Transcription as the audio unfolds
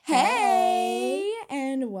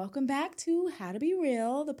welcome back to How to Be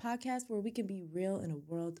Real, the podcast where we can be real in a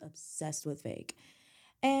world obsessed with fake.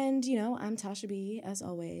 And, I'm Tasha B, as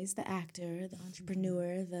always, the actor, the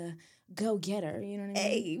entrepreneur, the go-getter, you know what I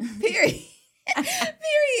mean? Hey, period.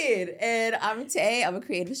 Period. And I'm Tay. I'm a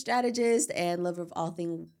creative strategist and lover of all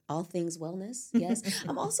things wellness. Yes.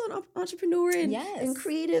 I'm also an entrepreneur and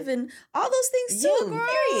creative and all those things too. Yeah, girl.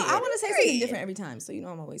 Period. I want to say something different every time, so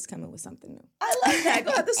I'm always coming with something new. I love that.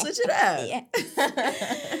 Go have to switch it up. Yeah.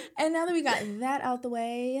 And now that we got that out the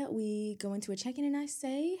way, we go into a check-in and I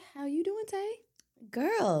say, how you doing, Tay?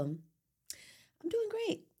 Girl, I'm doing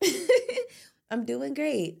great. I'm doing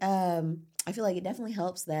great. I feel like it definitely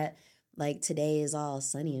helps that today is all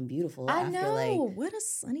sunny and beautiful. I know. What a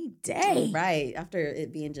sunny day. Right. After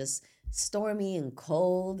it being just stormy and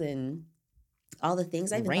cold and all the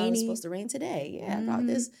things. I even thought it was supposed to rain today. Yeah, I brought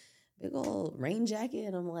this big old rain jacket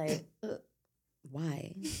and I'm like,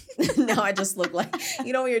 why? Now I just look like, when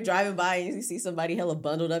you're driving by and you see somebody hella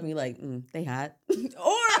bundled up and you're like, they hot.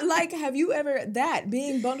 Or have you ever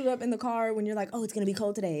being bundled up in the car when you're like, oh, it's going to be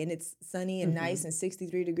cold today and it's sunny and nice and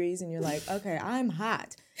 63 degrees and you're like, okay, I'm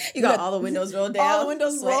hot. You got all the windows rolled down. All the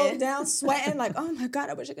windows rolled down, sweating like, oh my God,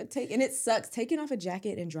 I wish I could take. And it sucks. Taking off a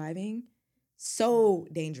jacket and driving, so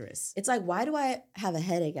dangerous. It's like, why do I have a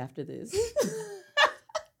headache after this?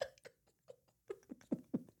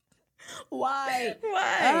 Why?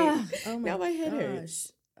 Oh my head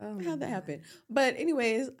hurts. How'd that happen? But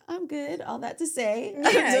anyways, I'm good. All that to say, I'm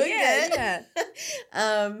doing good.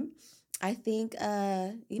 Yeah. I think,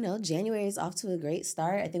 January is off to a great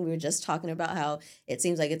start. I think we were just talking about how it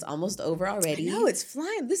seems like it's almost over already. No, it's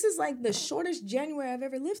flying. This is like the shortest January I've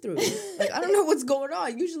ever lived through. I don't know what's going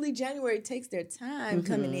on. Usually January takes their time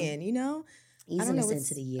coming in, Easing us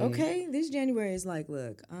into the year. Okay, this January is like,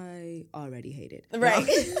 look, I already hate it. Right.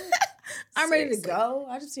 I'm ready to go.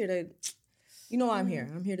 I'm just here to... I'm here.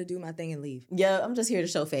 I'm here to do my thing and leave. Yeah, I'm just here to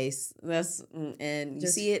show face. And you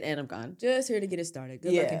see it, and I'm gone. Just here to get it started.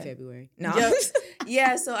 Good luck in February. No.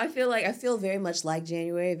 Yeah, so I feel very much like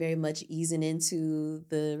January, very much easing into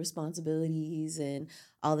the responsibilities and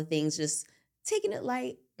all the things, just taking it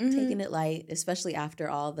light, especially after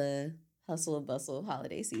all the hustle and bustle of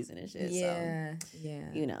holiday season and shit. Yeah, so,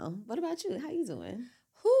 yeah. What about you? How you doing?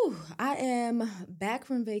 Whew, I am back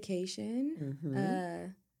from vacation.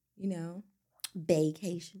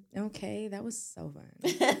 Vacation. Okay, that was so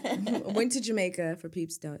fun. Went to Jamaica, for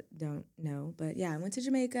peeps don't know, but yeah, I went to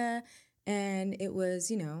Jamaica and it was,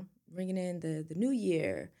 bringing in the new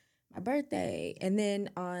year, my birthday. And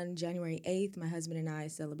then on January 8th, my husband and I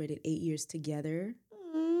celebrated 8 years together.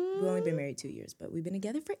 We've only been married 2 years, but we've been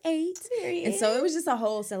together for 8. Period. And so it was just a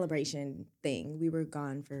whole celebration thing. We were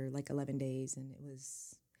gone for 11 days and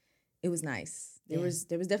it was nice. There was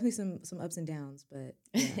definitely some ups and downs, but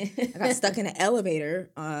I got stuck in an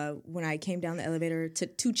elevator when I came down the elevator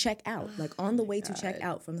to check out, on the way to check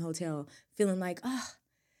out from the hotel, feeling like, oh,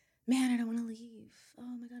 man, I don't want to leave. Oh,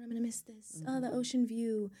 my God, I'm going to miss this. Oh, the ocean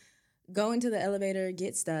view. Go into the elevator,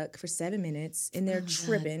 get stuck for 7 minutes, and they're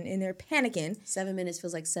tripping, and they're panicking. 7 minutes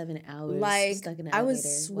feels like 7 hours stuck in the elevator. I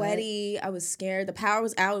was sweaty. What? I was scared. The power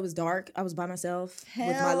was out. It was dark. I was by myself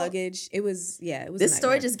with my luggage. It was This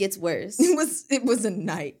story just gets worse. It was a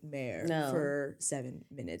nightmare for 7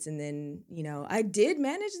 minutes. And then, I did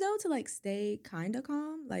manage, though, to, stay kind of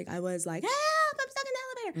calm. I was like, help, I'm stuck in the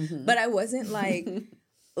elevator. Mm-hmm. But I wasn't,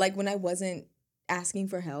 when I wasn't asking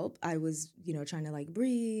for help, I was, trying to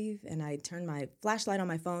breathe, and I turned my flashlight on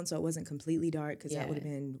my phone so it wasn't completely dark because that would have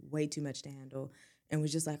been way too much to handle, and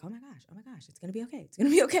was just like, oh my gosh, it's gonna be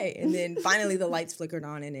okay. And then finally the lights flickered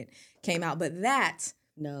on and it came out, but that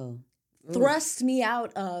thrust me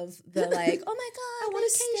out of the oh my God, I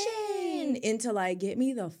want vacation into get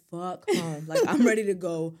me the fuck home. I'm ready to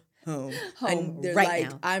go home right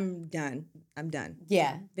now. I'm done.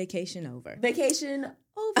 Yeah, vacation over.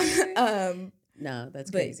 No, that's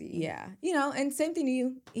crazy. Yeah. And same thing to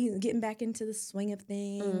you, getting back into the swing of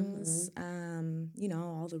things,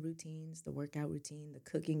 all the routines, the workout routine, the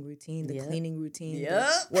cooking routine, the cleaning routine, the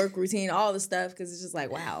work routine, all the stuff, because it's just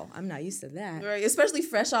wow, I'm not used to that. Right, especially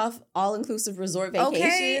fresh off all-inclusive resort vacation.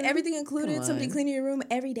 Okay, everything included, somebody cleaning your room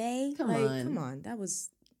every day. Come on. That was...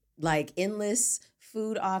 endless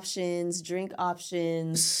food options, drink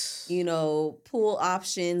options, pool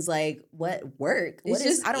options, what work? It's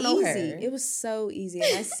just I don't easy. know her. It was so easy.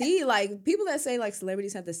 And I see people that say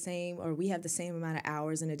celebrities have the same, or we have the same amount of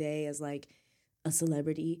hours in a day as a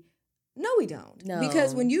celebrity. No, we don't. No.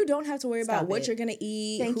 Because when you don't have to worry about what you're going to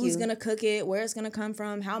eat, who's going to cook it, where it's going to come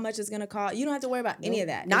from, how much it's going to cost, you don't have to worry about any of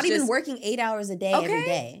that. Not even working 8 hours a day every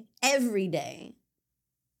day. Every day.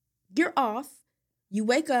 You're off. You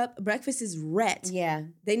wake up, breakfast is ret. Yeah.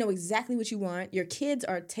 They know exactly what you want. Your kids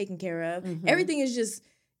are taken care of. Everything is just,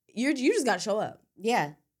 you just got to show up.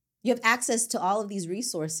 Yeah. You have access to all of these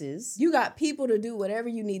resources. You got people to do whatever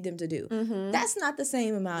you need them to do. That's not the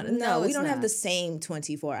same amount. No, we don't have the same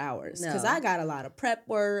 24 hours. Because I got a lot of prep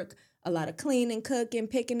work, a lot of cleaning, cooking,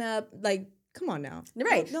 picking up. Like, come on now.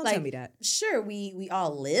 Right. Don't tell me that. Sure, we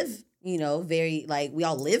all live, we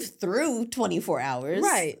all live through 24 hours.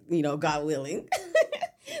 Right. God willing.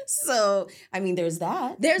 So, I mean, there's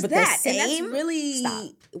that. There's but that. And that's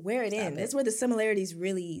really where it ends. It. That's where the similarities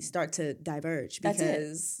really start to diverge.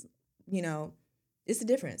 Because, it's the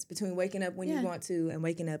difference between waking up when you want to and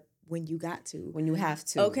waking up when you got to. When you have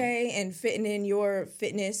to. Okay, and fitting in your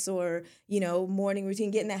fitness or, morning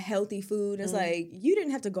routine, getting that healthy food. It's like, you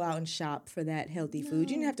didn't have to go out and shop for that healthy food. You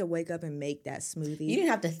didn't have to wake up and make that smoothie. You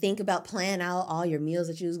didn't have to think about planning out all your meals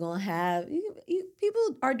that you was going to have.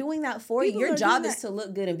 People are doing that for you. Your job is to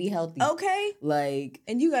look good and be healthy. Okay.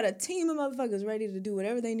 And you got a team of motherfuckers ready to do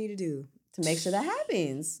whatever they need to do. To make sure that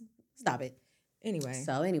happens. Stop it. Anyway,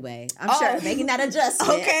 I'm sure making that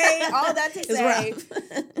adjustment. Okay, all that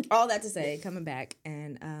to say, coming back,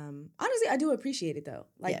 and honestly, I do appreciate it though.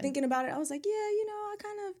 Thinking about it, I was like,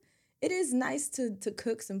 it is nice to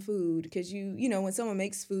cook some food because when someone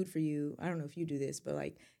makes food for you, I don't know if you do this, but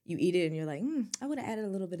you eat it and you're like, I would have added a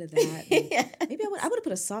little bit of that. Maybe I would have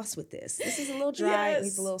put a sauce with this. This is a little dry. It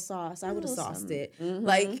needs a little sauce. I would have sauced it. So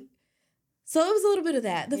it was a little bit of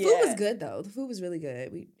that. The food was good though. The food was really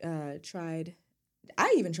good. We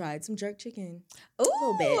I even tried some jerk chicken. Ooh, a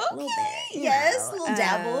little bit. A little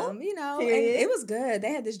dabble. And it was good.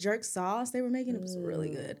 They had this jerk sauce they were making. It was really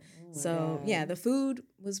good. The food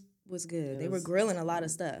was good. They were grilling a lot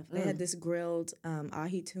of stuff. They had this grilled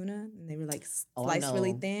ahi tuna, and they were sliced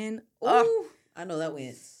really thin. Oh, I know that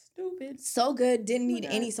went stupid. So good. Didn't need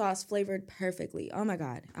any sauce. Flavored perfectly. Oh my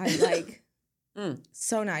God. I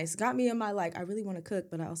so nice. Got me in my I really want to cook,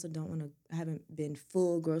 but I also don't want to. I haven't been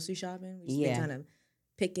full grocery shopping. We've just been kind of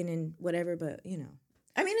picking and whatever, but I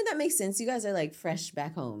mean, and that makes sense. You guys are fresh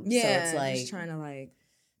back home. Yeah. So it's just trying to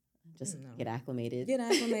just get acclimated.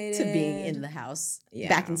 To being in the house. Yeah.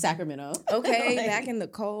 Back in Sacramento. Okay. Back in the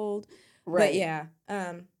cold. Right. But yeah.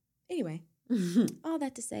 Anyway, all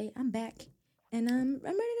that to say, I'm back. And I'm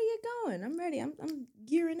ready to get going. I'm ready. I'm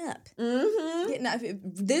gearing up. Getting up.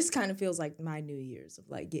 This kind of feels like my New Year's of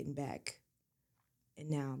getting back. And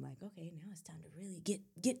now I'm okay, now it's time to really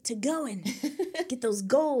get to going. Get those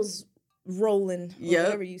goals rolling. Or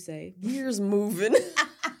whatever you say. Gears moving.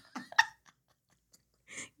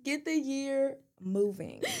 Get the year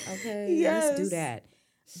moving. Okay. Yes. Let's do that.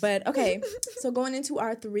 But okay, so going into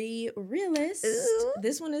our 3 realists. Ooh.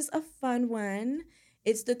 This one is a fun one.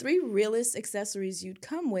 It's the 3 realist accessories you'd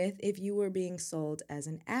come with if you were being sold as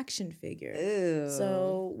an action figure. Ew.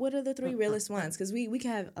 So what are the 3 realist ones? Because we can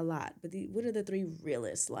have a lot, but what are the 3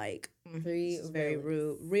 realists? 3 very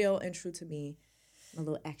real and true to me. My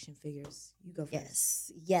little action figures. You go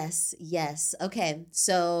first. Yes. Okay,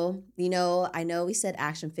 so, I know we said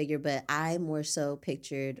action figure, but I more so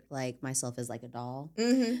pictured, myself as, a doll.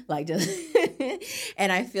 And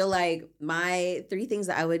I feel my 3 things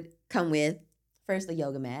that I would come with, first, the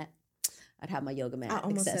yoga mat. I'd have my yoga mat accessory. I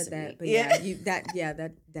almost said that, but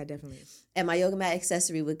that definitely. And my yoga mat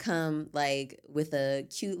accessory would come with a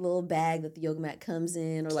cute little bag that the yoga mat comes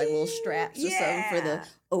in, or little straps or something for the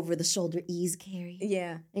over the shoulder ease carry.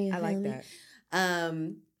 Yeah, I like that.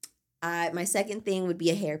 My second thing would be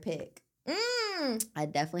a hair pick. I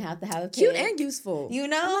definitely have to have a pick. Cute and useful. I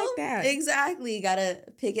like that. Exactly. Gotta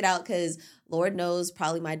pick it out because Lord knows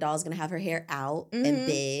probably my doll's gonna have her hair out and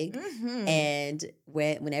big. And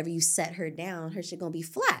whenever you set her down, her shit gonna be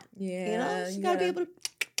flat. Yeah. She gotta be able to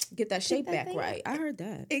get that shape back right. I heard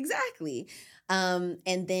that. Exactly. And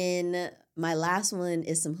then my last one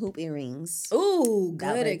is some hoop earrings. Ooh,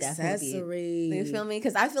 good accessory. You feel me?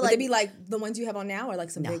 Because I feel would they be the ones you have on now, or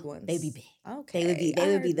some big ones? They'd be big. Okay.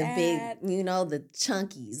 They would be the big, the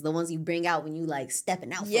chunkies, the ones you bring out when you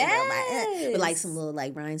stepping out. Yes. With some little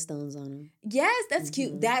rhinestones on them. Yes, that's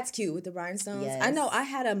cute. That's cute with the rhinestones. Yes. I know. I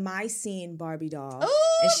had a My Scene Barbie doll.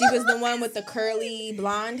 Ooh. And she was the one with the curly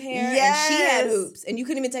blonde hair. Yes. And she had hoops, and you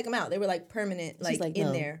couldn't even take them out. They were permanent, in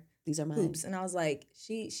no, there. These are mine. Hoops, and I was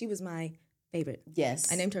she was my favorite.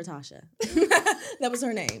 Yes. I named her Tasha. That was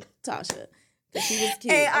her name, Tasha. She was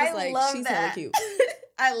cute. Hey, I love she's that. Cute.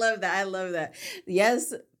 I love that.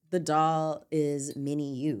 Yes, the doll is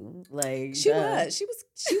mini you. She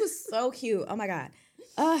was so cute. Oh my God.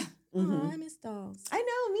 Oh, I miss dolls. I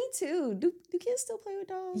know, me too. Do kids still play with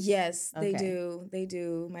dolls? Yes, they do. They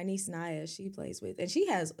do. My niece Naya, she plays with, and she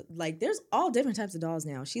has like, there's all different types of dolls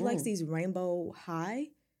now. She likes these rainbow high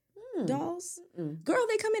dolls. Girl,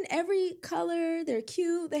 they come in every color. They're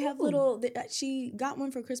cute. They have little. She got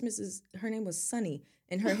one for Christmas. Her name was Sunny,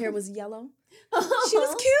 and her hair was yellow. She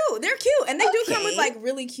was cute. They're cute, and they do come with like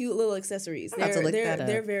really cute little accessories.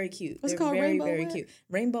 They're very cute. What's they're called very rainbow? Very cute.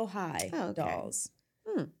 Rainbow high dolls.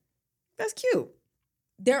 That's cute.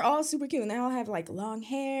 They're all super cute, and they all have like long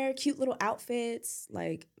hair, cute little outfits,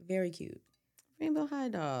 like very cute. Rainbow high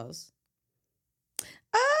dolls.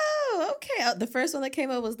 Oh, okay. The first one that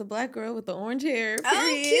came up was the black girl with the orange hair. Period.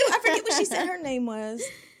 Oh, cute. I forget what she said her name was,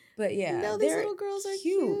 but yeah, no, these little girls are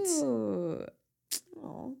cute.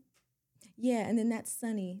 Oh, yeah, and then that's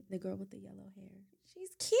Sunny, the girl with the yellow hair. She's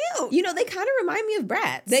cute. You know, they kind of remind me of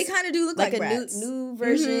Bratz. They kind of do look like a Bratz. new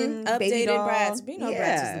version, baby updated doll. Bratz. But you know,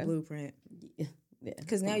 Bratz is the blueprint. Yeah.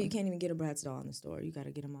 Because now you can't even get a Bratz doll in the store. You got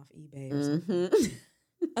to get them off eBay or something.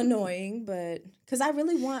 Annoying, but because I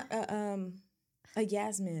really want a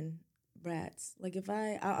Yasmin Bratz. Like if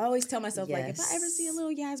I always tell myself like if I ever see a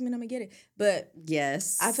little Yasmin, I'm gonna get it. But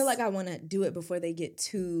I feel like I want to do it before they get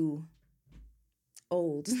too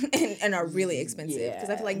old and are really expensive. Because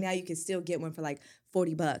I feel like now you can still get one for like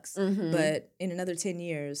 $40, but in another 10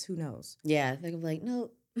 years, who knows? Yeah, they're gonna be like,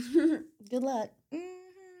 no, good luck.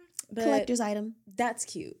 But collector's item. That's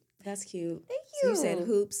cute. That's cute. Thank you. So you said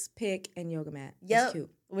hoops, pick, and yoga mat. Yep. That's cute.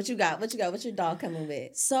 What you got? What's your doll coming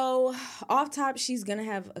with? So off top, she's gonna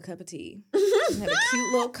have a cup of tea. She's gonna have a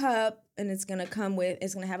cute little cup, and it's gonna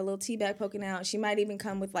have a little tea bag poking out. She might even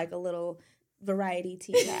come with like a little variety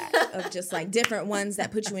tea bag of just like different ones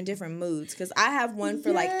that put you in different moods. Because I have one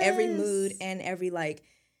for like every mood and every like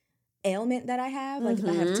ailment that I have. Like if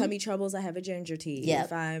I have tummy troubles, I have a ginger tea. Yep.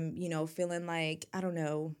 If I'm, feeling like, I don't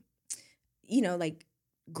know, like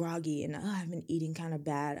groggy and I've been eating kind of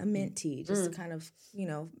bad, a mint tea just to kind of,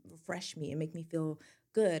 refresh me and make me feel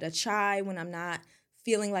good. A chai when I'm not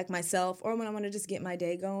feeling like myself or when I want to just get my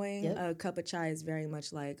day going. Yep. A cup of chai is very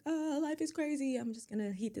much like, oh, life is crazy. I'm just going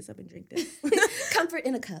to heat this up and drink this. Comfort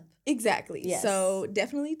in a cup. Exactly. Yes. So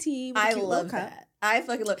definitely tea with a cute little cup. That. I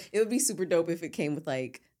fucking love it. It would be super dope if it came with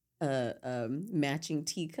like a matching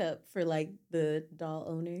teacup for like the doll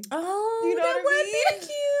owner. Oh, you know that what would I mean? be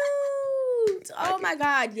cute. Oh my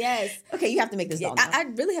God, yes. Okay, you have to make this doll now. I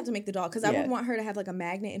really have to make the doll because I would want her to have like a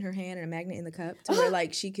magnet in her hand and a magnet in the cup to where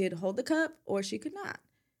like she could hold the cup or she could not.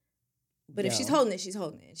 But if she's holding it, she's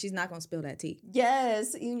holding it. She's not going to spill that tea.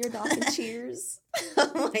 Yes, you and your doll can cheers.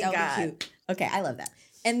 Oh my God. That would be cute. Okay, I love that.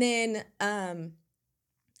 And then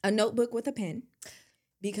a notebook with a pen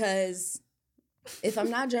because if I'm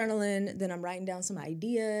not journaling, then I'm writing down some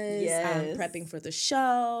ideas. Yes. I'm prepping for the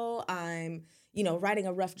show. I'm writing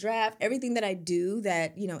a rough draft. Everything that I do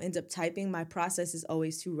that, ends up typing, my process is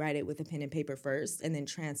always to write it with a pen and paper first and then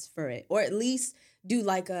transfer it. Or at least do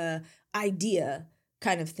like a idea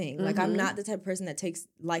kind of thing. Like I'm not the type of person that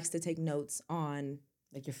likes to take notes on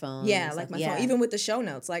like your phone. Yeah, like my phone. Even with the show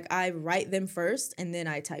notes. Like I write them first and then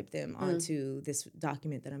I type them onto this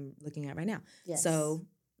document that I'm looking at right now. Yes. So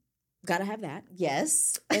gotta have that.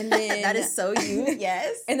 Yes. And then that is so you.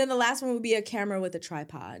 Yes. And then the last one would be a camera with a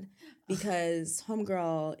tripod because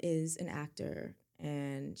homegirl is an actor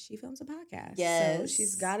and she films a podcast. Yes. So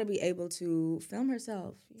she's got to be able to film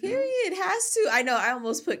herself. Period. Has to. I know. I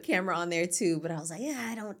almost put camera on there too, but I was like,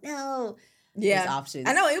 I don't know. Yeah. There's options.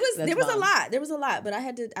 I know there was a lot, but I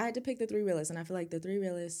had to pick the three realists, and I feel like the three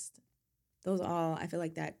realists, I feel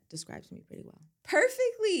like that describes me pretty well.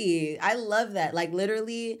 Perfectly. I love that. Like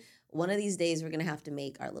literally, one of these days we're gonna have to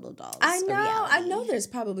make our little dolls. I know. There's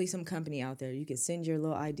probably some company out there you can send your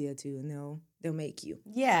little idea to, and they'll make you.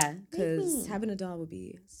 Yeah, because having a doll would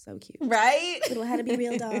be so cute, right? It'll have to be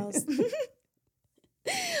real dolls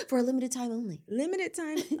for a limited time only. Limited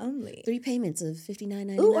time only. 3 payments of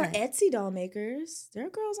 $59.99. Ooh, or Etsy doll makers. There are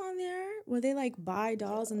girls on there where they like buy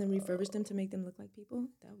dolls and then refurbish them to make them look like people.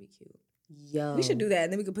 That would be cute. Yo, we should do that,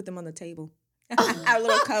 and then we could put them on the table. Our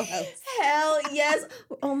little co-host. Hell yes.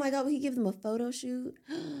 Oh my God, we could give them a photo shoot.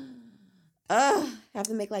 Have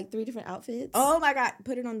them make like 3 different outfits. Oh my God,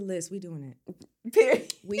 put it on the list. We doing it.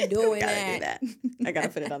 Period. We doing that. I gotta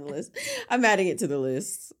put it on the list. I'm adding it to the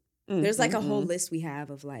list. There's like a whole list we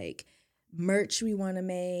have of like merch we want to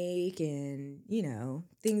make and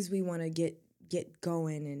things we want to get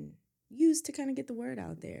going and use to kind of get the word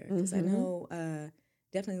out there. Because I know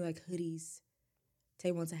definitely like hoodies.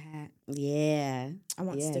 Tay wants a hat. Yeah. I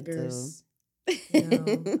want stickers.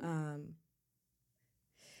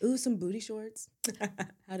 Ooh, some booty shorts.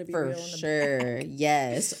 How to be For real on the sure. back.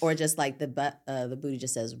 Yes. Or just like the booty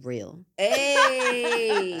just says real.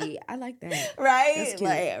 Hey, I like that. Right? That's cute.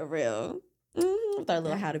 Like real. With our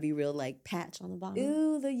little how to be real like patch on the bottom.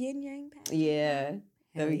 Ooh, the yin yang patch. Yeah.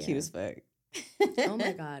 That'd be yeah. cute as fuck. Oh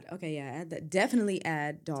my God. Okay, yeah. Add that. Definitely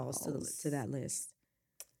add dolls. To that list.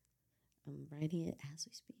 I'm writing it as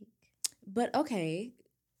we speak. But okay,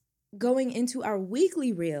 going into our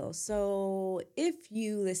weekly reel. So if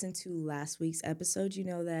you listened to last week's episode, you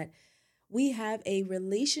know that we have a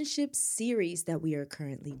relationship series that we are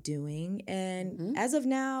currently doing. And as of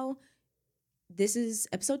now, this is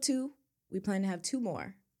episode 2. We plan to have 2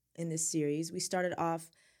 more in this series. We started off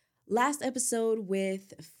last episode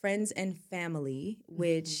with friends and family,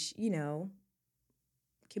 which, you know,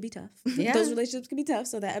 can be tough. Yeah. Those relationships can be tough.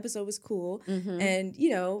 So that episode was cool. And,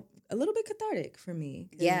 you know, a little bit cathartic for me.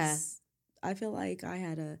 Yeah. I feel like I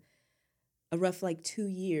had a rough, like, 2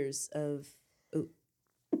 years of... Ooh,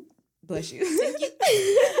 bless you. Thank you.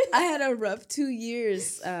 I had a rough 2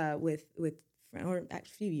 years with or a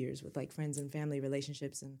few years with, like, friends and family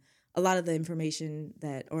relationships. And a lot of the information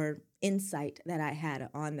or insight that I had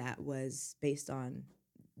on that was based on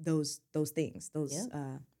those things,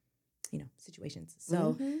 you know, situations.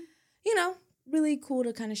 So, you know, really cool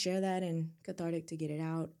to kind of share that and cathartic to get it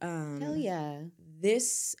out. Hell yeah.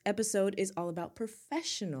 This episode is all about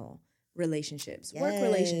professional relationships, work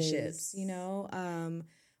relationships, you know,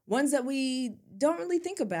 ones that we don't really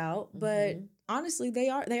think about, but honestly, they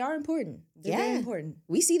are important. They're very important.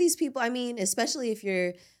 We see these people, I mean, especially if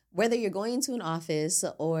whether you're going into an office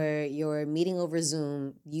or you're meeting over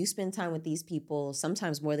Zoom, you spend time with these people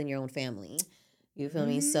sometimes more than your own family. You feel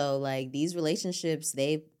me? So, like, these relationships,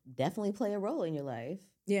 they definitely play a role in your life.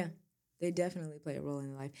 Yeah, they definitely play a role in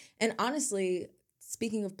your life. And honestly,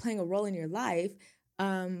 speaking of playing a role in your life,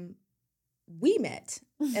 we met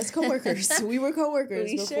as coworkers. We were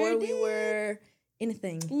coworkers before we were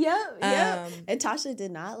anything. Yep. And Tasha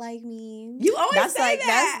did not like me. You always say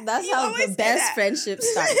that. That's how the best friendships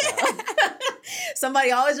start.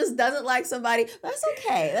 Somebody always just doesn't like somebody. That's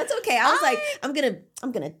okay. That's okay. I was like, I'm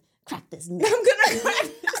gonna crack this nut. I'm gonna crack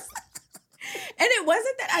this. And it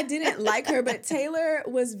wasn't that I didn't like her, but Taylor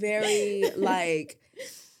was very like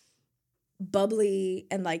bubbly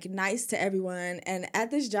and like nice to everyone. And at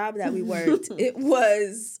this job that we worked, it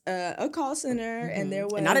was a call center, and there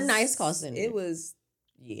was and not a nice call center. It was,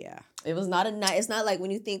 yeah. It was not a nice. It's not like when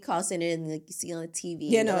you think call center and like you see on TV.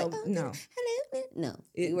 Yeah, no, like, no. Hello, no.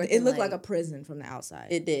 It looked like a prison from the outside.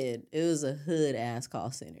 It did. It was a hood ass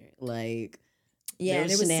call center. Like. Yeah, there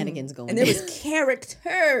was shenanigans going on. And there was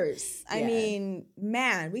characters. I mean,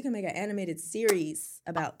 man, we can make an animated series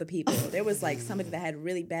about the people. There was like somebody that had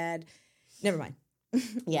really bad... Never mind.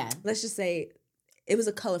 Yeah. Let's just say it was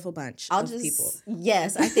a colorful bunch of people.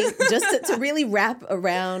 Yes, I think just to really wrap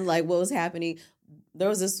around like what was happening, there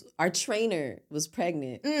was our trainer was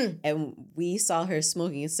pregnant and we saw her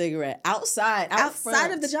smoking a cigarette outside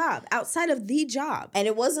of the job. And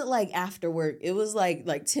it wasn't like after work. It was like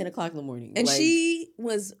 10 o'clock in the morning. And she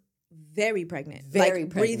was very pregnant.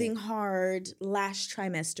 Breathing hard, last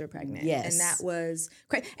trimester pregnant. Yes. And that was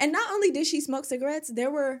crazy. And not only did she smoke cigarettes, there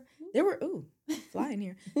were ooh, fly in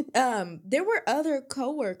here. There were other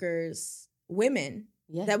coworkers, women,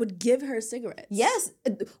 that would give her cigarettes. Yes.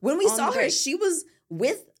 When we saw her, she was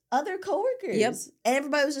with other coworkers. Yep. And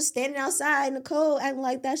everybody was just standing outside in the cold, acting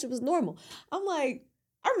like that shit was normal. I'm like,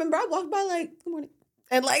 I remember I walked by like, good morning.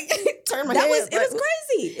 And like turned my head. It was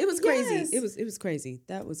crazy. It was crazy. Yes. It was crazy.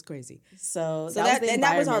 That was crazy. So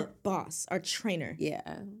that was our boss, our trainer.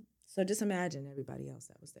 Yeah. So just imagine everybody else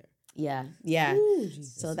that was there. Yeah. Ooh,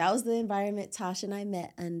 so that was the environment Tasha and I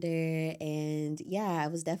met under. And yeah, I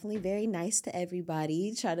was definitely very nice to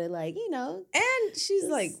everybody. Try to like, you know. And she's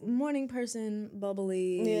like morning person,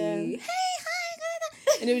 bubbly. Yeah. Hey,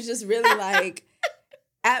 hi. And it was just really like,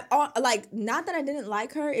 not that I didn't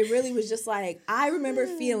like her. It really was just like, I remember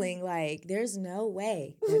feeling like there's no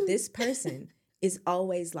way that this person is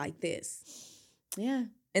always like this. Yeah.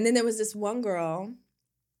 And then there was this one girl.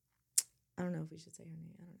 I don't know if we should say her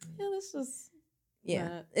name. I don't know. Yeah, let's just.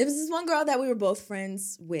 Yeah. It was this one girl that we were both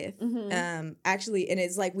friends with. Actually, and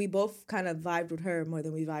it's like we both kind of vibed with her more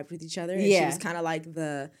than we vibed with each other. And she was kind of like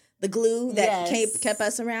the glue that kept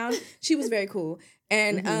us around. She was very cool.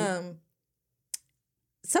 And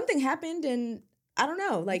something happened, and I don't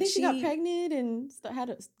know. Like she got pregnant and got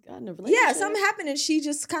in a relationship. Yeah, something happened, and she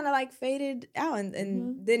just kind of like faded out,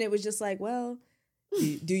 and then it was just like, well,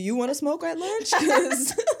 do you want to smoke at lunch?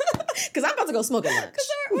 Because I'm about to go smoke at lunch. Because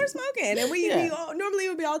or smoking. And normally it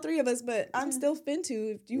would be all three of us, but I'm still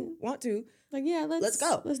finna if you want to. Like, yeah, let's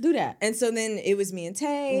go. Let's do that. And so then it was me and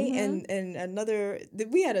Tay and another,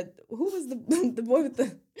 we had who was the boy with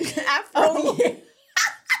the afro? Oh, yeah.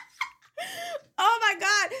 Oh my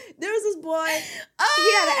God. There was this boy.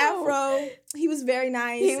 He had an afro. He was very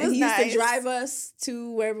nice. He used to drive us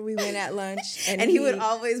to wherever we went at lunch. And he would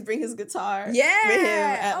always bring his guitar with him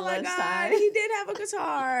at lunchtime. God, he did have a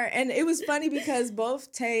guitar. And it was funny because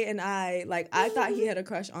both Tay and I thought he had a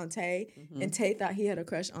crush on Tay, and Tay thought he had a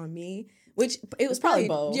crush on me. Which it was probably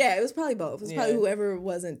both. Yeah, it was probably both. It was probably whoever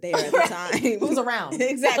wasn't there at the time. Who was around.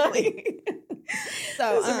 Exactly.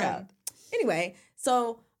 So anyway,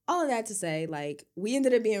 so all of that to say, like, we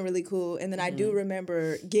ended up being really cool. And then I do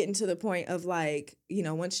remember getting to the point of, like, you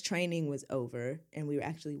know, once training was over and we were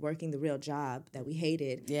actually working the real job that we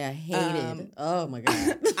hated. Yeah, hated. Oh, my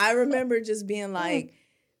God. I remember just being like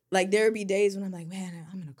there would be days when I'm like, man,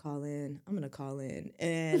 I'm going to call in.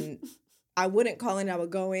 And I wouldn't call in. I would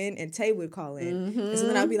go in, and Tay would call in. And so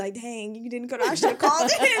then I'd be like, dang, you didn't go. I should have called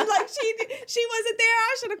in. Like, she wasn't there.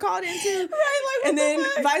 I should have called in too. Right. Like, and then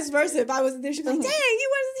vice versa. If I wasn't there, she'd be like, dang, you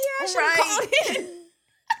wasn't here. I should have called in.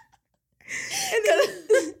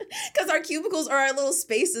 Because our cubicles or our little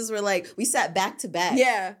spaces were like, we sat back to back.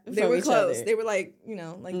 Yeah, they were close. Other. They were like, you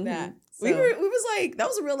know, like that. So. We was like, that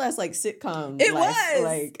was a real ass like sitcom. It was.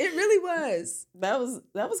 Like, it really was. That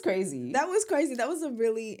was crazy. That was crazy. That was a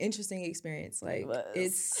really interesting experience. Like,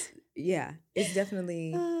 it's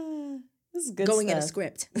definitely this is good going stuff. In a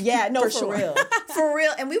script. Yeah, no, for sure. real. For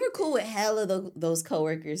real. And we were cool with hella those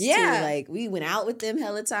coworkers too. Like, we went out with them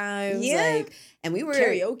hella times. Yeah. Like, and we were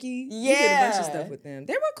karaoke. Yeah. We did a bunch of stuff with them.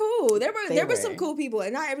 They were cool. There were some cool people.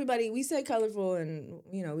 And not everybody, we say colorful and,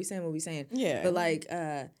 you know, we saying what we saying. Yeah. But like,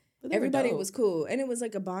 everybody was cool. And it was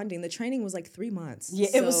like a bonding. The training was like 3 months. Yeah,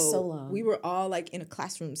 it was so long. We were all like in a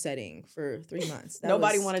classroom setting for 3 months.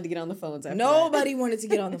 Nobody wanted to get on the phones after Nobody wanted to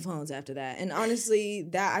get on the phones after that. And honestly,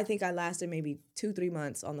 I think I lasted maybe 2-3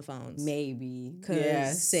 months on the phones. Maybe.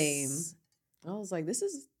 Yeah, same. I was like, this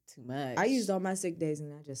is too much. I used all my sick days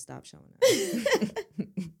and I just stopped showing up.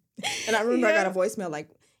 And I remember I got a voicemail like,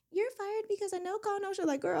 you're fired because of no call, no show.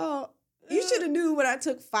 Like, girl, you should have knew when I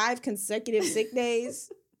took 5 consecutive sick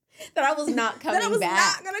days. That I was not coming back. That I was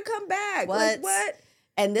not going to come back. What? Like, what?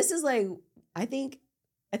 And this is like, I think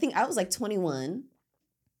I was like 21.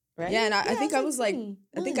 Right? Yeah, and I think I was like,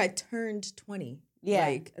 I think I turned 20. Yeah.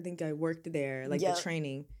 Like, I think I worked there, like the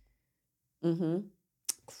training. Mm-hmm.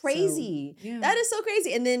 Crazy. So, that is so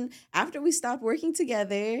crazy. And then after we stopped working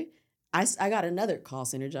together, I got another call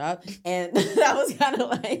center job. And that was kind of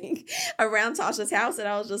like around Tasha's house. And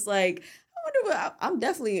I was just like, I'm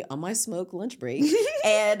definitely on my smoke lunch break,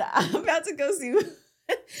 and I'm about to go see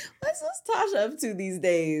what's Tasha up to these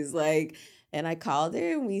days. Like, and I called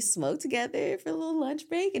her and we smoked together for a little lunch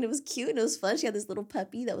break, and it was cute and it was fun. She had this little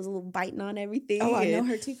puppy that was a little biting on everything. Oh, I know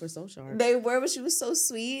her teeth were so sharp. They were, but she was so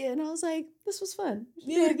sweet, and I was like, this was fun. We should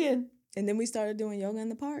do it again. And then we started doing yoga in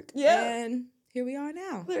the park. Yeah, and here we are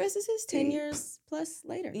now. The rest is history. 10 years plus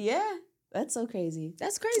later. Yeah, that's so crazy.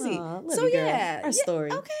 That's crazy. Aww, so yeah, our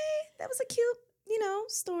story. Okay. That was a cute,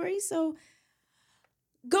 story. So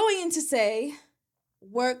going in to say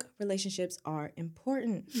work relationships are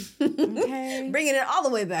important. Okay. Bringing it all the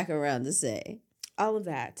way back around to say. All of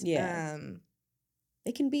that. Yeah.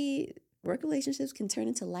 Work relationships can turn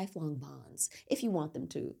into lifelong bonds if you want them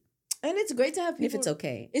to. And it's great to have people. If it's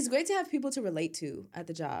okay. It's great to have people to relate to at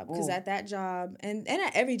the job. Because at that job, and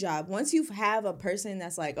at every job, once you have a person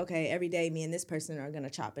that's like, okay, every day me and this person are going to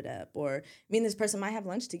chop it up. Or me and this person might have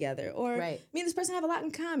lunch together. Or me and this person have a lot in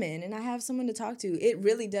common. And I have someone to talk to. It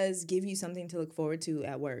really does give you something to look forward to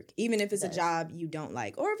at work. Even if it's a job you don't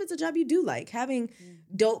like. Or if it's a job you do like. Having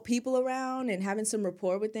dope people around and having some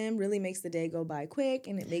rapport with them really makes the day go by quick.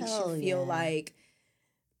 And it makes you feel like...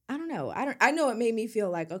 I don't know. I know it made me feel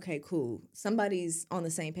like, okay, cool. Somebody's on the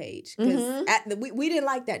same page. Because we didn't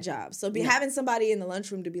like that job. So having somebody in the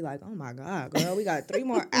lunchroom to be like, oh my God, girl, we got 3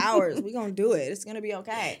 more hours. We're going to do it. It's going to be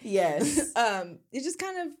okay. Yes. It just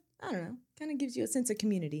kind of, I don't know, kind of gives you a sense of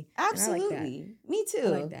community. Absolutely. I like that. Me too. I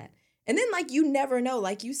like that. And then, like, you never know,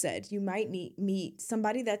 like you said, you might meet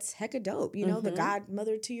somebody that's hecka dope, the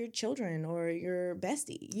godmother to your children or your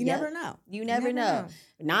bestie. You never know. You never know.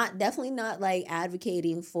 Definitely not, like,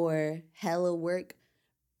 advocating for hella work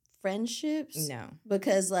friendships. No.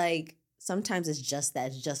 Because, like, sometimes it's just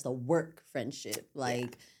a work friendship.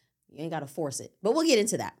 Like, you ain't got to force it. But we'll get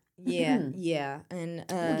into that. Yeah, yeah. And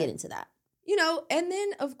we'll get into that. And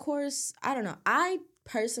then, of course, I don't know. I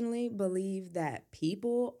personally believe that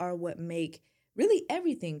people are what make really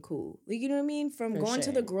everything cool. Like, you know what I mean? From For going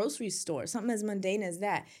to the sure. grocery store, something as mundane as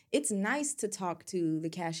that. It's nice to talk to the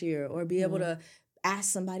cashier or be able to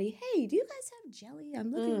ask somebody, hey, do you guys have jelly?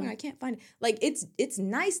 I'm looking where I can't find it. Like, it's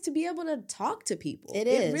nice to be able to talk to people.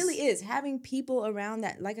 It really is. Having people around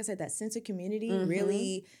that, like I said, that sense of community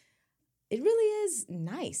really, it really is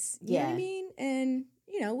nice. You know what I mean? And,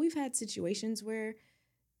 you know, we've had situations where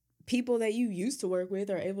people that you used to work with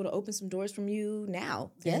are able to open some doors from you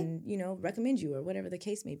now and, you know, recommend you or whatever the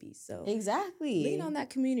case may be. So exactly, lean on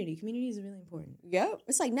that community. Community is really important. Yep.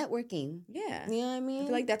 It's like networking. Yeah. You know what I mean? I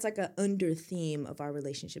feel like that's like a under theme of our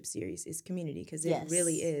relationship series is community because it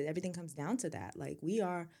really is. Everything comes down to that. Like we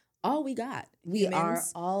are all we got. We are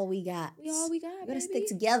all we got. We all we got. We gotta stick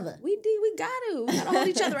together. We gotta hold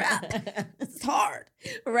each other up. It's hard.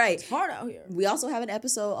 Right. It's hard out here. We also have an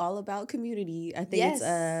episode all about community. I think it's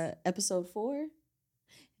episode 4. I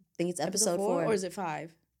think it's episode 4. Or is it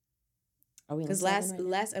 5? Are we? Because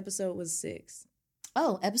last episode was 6.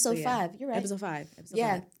 Oh, episode 5. You're right. Episode 5.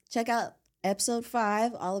 Check out episode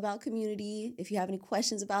 5, all about community. If you have any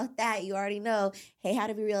questions about that, you already know. Hey,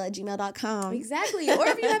 howtobereal@gmail.com. Exactly. Or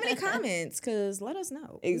if you have any comments, because let us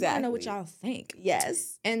know. Exactly. We want to know what y'all think.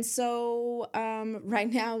 Yes. And so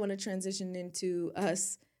right now I want to transition into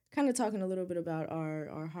us kind of talking a little bit about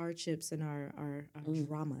our hardships and our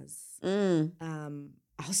dramas.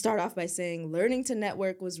 I'll start off by saying learning to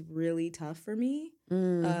network was really tough for me,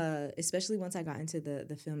 especially once I got into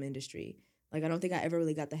the film industry. Like, I don't think I ever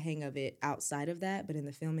really got the hang of it outside of that. But in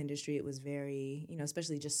the film industry, it was very, you know,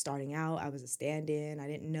 especially just starting out, I was a stand-in. I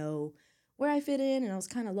didn't know where I fit in. And I was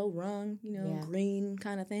kind of low rung, you know, green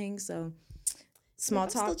kind of thing. So small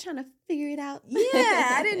talk. I'm still trying to figure it out.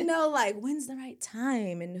 Yeah. I didn't know, like, when's the right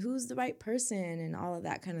time and who's the right person and all of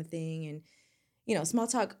that kind of thing. And, you know, small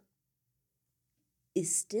talk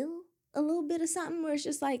is still a little bit of something where it's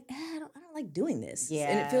just like, I don't like doing this. Yeah.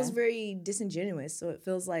 And it feels very disingenuous. So it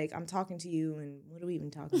feels like I'm talking to you and what are we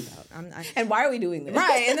even talking about? And why are we doing this?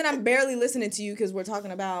 Right. And then I'm barely listening to you because we're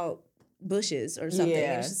talking about bushes or something.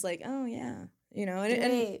 Yeah. And it's just like, oh, yeah. You know,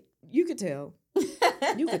 and you could tell.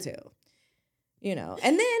 You could tell. You know,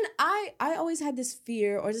 and then I always had this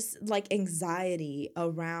fear or just like anxiety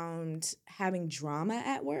around having drama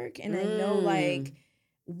at work. And I know like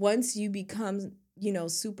once you become, you know,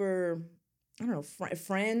 super, I don't know,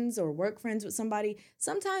 friends or work friends with somebody,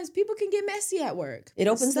 sometimes people can get messy at work. It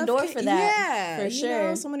opens the door for that. Yeah. For sure. You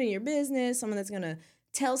know, someone in your business, someone that's going to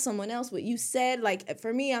tell someone else what you said. Like,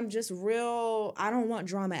 for me, I'm just real, I don't want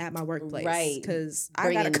drama at my workplace. Right. Because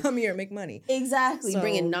I got to come here and make money. Exactly. So,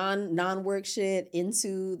 bringing non-work shit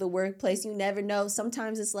into the workplace. You never know.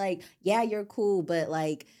 Sometimes it's like, yeah, you're cool, but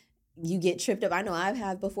like, you get tripped up. I know I've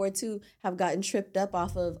had before too, have gotten tripped up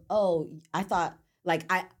off of, oh, I thought,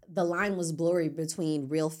 like, the line was blurry between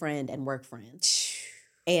real friend and work friend.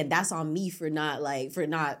 And that's on me for not,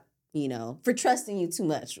 you know, for trusting you too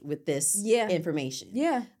much with this information.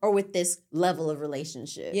 Yeah. Or with this level of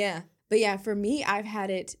relationship. Yeah. But yeah, for me, I've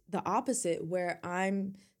had it the opposite where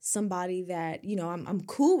I'm somebody that, you know, I'm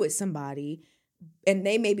cool with somebody and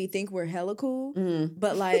they maybe think we're hella cool.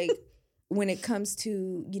 But like when it comes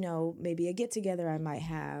to, you know, maybe a get together I might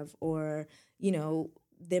have or, you know,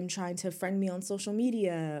 them trying to friend me on social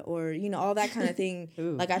media or, you know, all that kind of thing.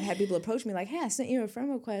 Like I've had people approach me like, hey, I sent you a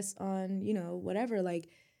friend request on, you know, whatever. Like,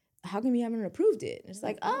 how come you haven't approved it? And it's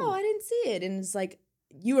like, oh, I didn't see it. And it's like,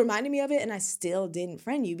 you reminded me of it and I still didn't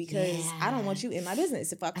friend you because I don't want you in my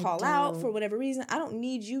business. If I call out for whatever reason, I don't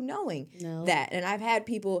need you knowing that. And I've had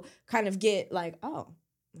people kind of get like, oh,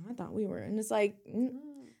 I thought we were. And it's like,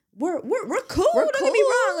 we're cool. Don't get me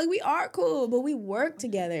wrong. Like, we are cool, but we work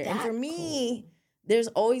together. And for me, there's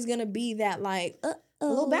always going to be that like, a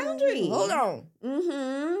little boundary. Hold on.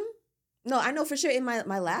 No, I know for sure in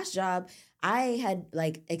my last job, I had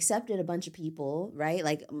like accepted a bunch of people, right?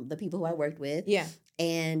 Like the people who I worked with. Yeah.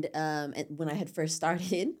 And when I had first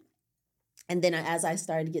started, and then as I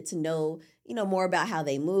started to get to know, you know, more about how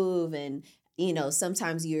they move and, you know,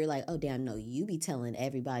 sometimes you're like, oh, damn, no, you be telling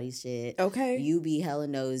everybody shit. Okay. You be hella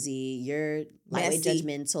nosy. You're lightweight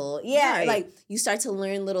judgmental. Yeah. Right. Like you start to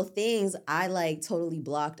learn little things. I like totally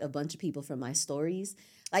blocked a bunch of people from my stories.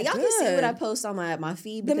 Like, y'all can see what I post on my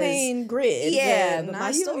feed. Because, the main grid. Yeah, but my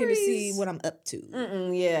you stories... don't need to see what I'm up to.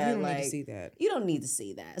 Yeah. You don't need to see that. You don't need to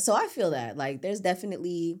see that. So I feel that. Like, there's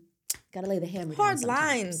definitely... Gotta lay the hammer down hard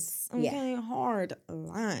lines. Okay, hard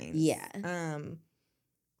lines. Yeah.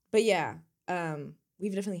 But yeah,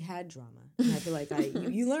 we've definitely had drama. And I feel like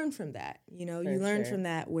you learn from that. You know, you learn from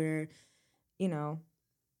that where, you know,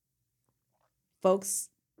 folks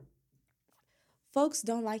folks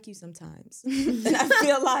don't like you sometimes. And I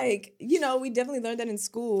feel like, we definitely learned that in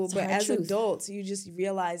school, but as adults, you just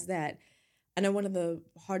realize that. I know one of the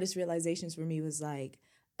hardest realizations for me was like,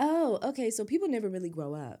 oh, okay, so people never really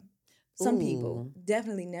grow up. Some people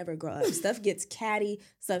definitely never grow up. Stuff gets catty,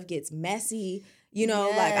 stuff gets messy.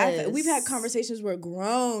 We've had conversations where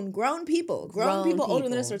grown people older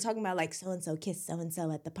than us are talking about like so-and-so kissed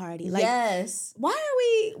so-and-so at the party. Like, yes. Why are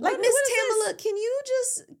we... Like, Miss Tamala, can you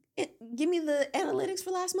just give me the analytics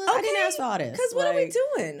for last month? Okay. I didn't ask for all this. Because what are we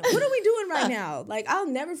doing? What are we doing right now? Like, I'll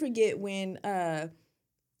never forget when...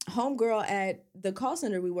 homegirl at the call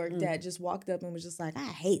center we worked at just walked up and was just like, I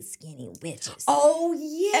hate skinny bitches. Oh,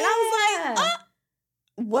 yeah. And I was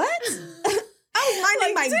like, what? I was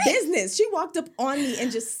minding my business. She walked up on me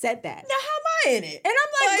and just said that. Now, how am I in it? And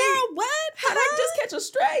I'm like, girl, what? How'd I just catch a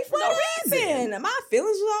stray for no reason? My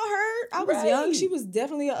feelings was all hurt. I was young. She was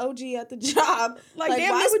definitely an OG at the job. Like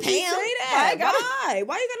damn, why Miss would Pam? You say that? Why?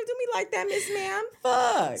 Why you gotta do me like that, Miss Ma'am?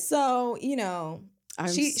 Fuck. So,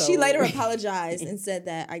 she later apologized and said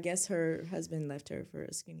that I guess her husband left her for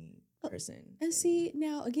a skinny person. And see,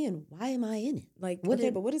 now again, why am I in it? Like,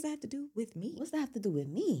 but what does that have to do with me? What's that have to do with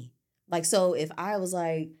me? Like, so if I was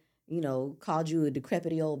like, called you a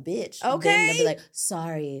decrepit old bitch, then they'd be like,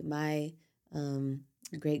 sorry, my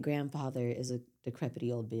great grandfather is a decrepit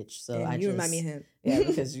old bitch. So you remind me of him. Yeah,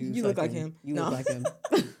 because you look like him. You look like him.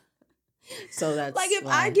 So that's like if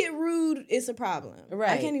I get rude, it's a problem.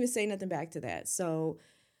 Right. I can't even say nothing back to that. So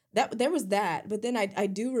there was that. But then I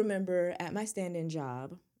do remember at my stand-in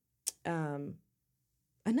job,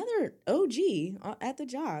 another OG at the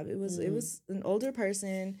job. It was an older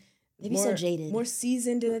person. Maybe so jaded. More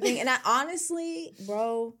seasoned in the thing. And I honestly,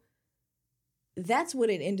 bro, that's what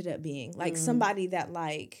it ended up being. Like somebody that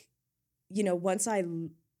like, once I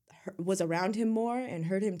was around him more and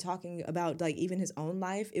heard him talking about like even his own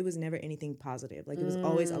life, it was never anything positive. Like it was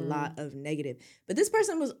always a lot of negative. But this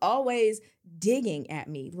person was always digging at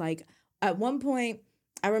me. Like at one point,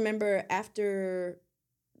 I remember after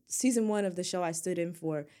season 1 of the show I stood in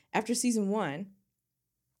for, after season 1,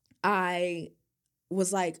 I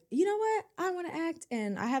was like, you know what? I want to act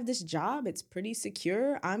and I have this job. It's pretty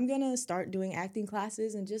secure. I'm going to start doing acting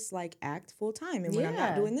classes and just like act full time. And when I'm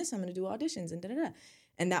not doing this, I'm going to do auditions and da-da-da.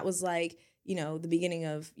 And that was like, the beginning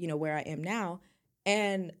of, where I am now.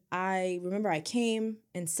 And I remember I came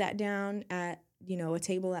and sat down at, a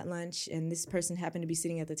table at lunch, and this person happened to be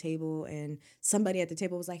sitting at the table, and somebody at the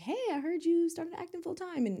table was like, hey, I heard you started acting full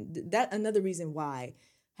time. And that another reason why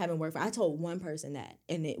I haven't worked for, I told one person that,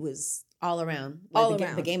 and it was all around. Like all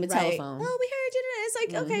around. The game of telephone. Oh, we heard you. It's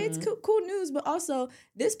like, okay, it's cool news. But also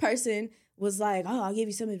this person was like, oh, I'll give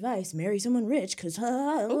you some advice. Marry someone rich because,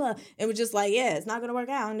 and was just like, yeah, it's not going to work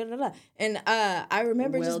out. And I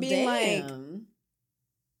remember just being like,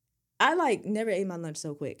 I like never ate my lunch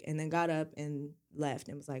so quick and then got up and left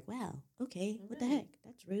and was like, wow, okay, what the heck?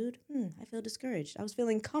 That's rude. I feel discouraged. I was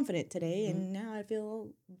feeling confident today and now I feel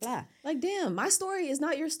blah. Like, damn, my story is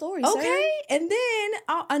not your story, okay, sir. And then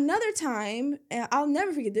another time, and I'll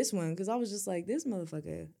never forget this one because I was just like, this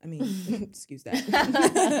motherfucker, I mean, excuse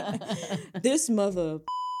that. This mother,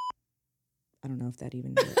 I don't know if that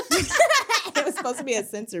even worked. It was supposed to be a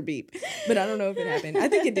censor beep, but I don't know if it happened. I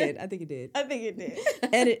think it did. I think it did.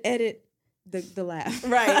 Edit the laugh.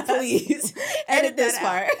 Right, please. Edit this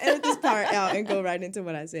part. Edit this part out and go right into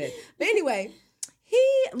what I said. But anyway,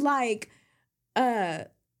 he like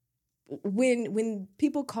when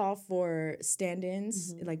people call for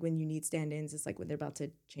stand-ins, like when you need stand-ins, it's like when they're about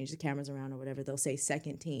to change the cameras around or whatever, they'll say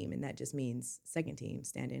second team, and that just means second team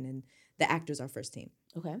stand-in, and the actors are first team.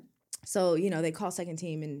 Okay. So, they call second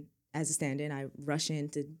team, and as a stand-in, I rush in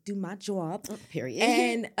to do my job. Period.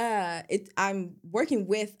 And I'm working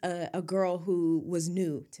with a girl who was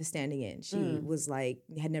new to standing in. She was like,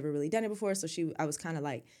 had never really done it before. So I was kind of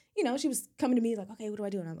like, she was coming to me like, okay, what do I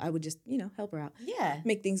do? And I would just, help her out. Yeah.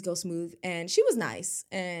 Make things go smooth. And she was nice.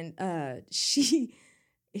 And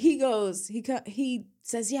he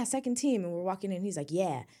says, yeah, second team. And we're walking in. He's like,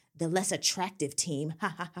 yeah, the less attractive team.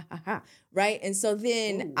 Ha, ha, ha, ha, ha. Right? And so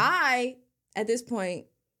then I, at this point,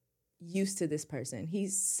 used to this person. He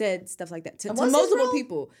said stuff like that to multiple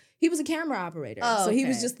people. He was a camera operator. So he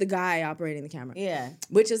was just the guy operating the camera. Yeah.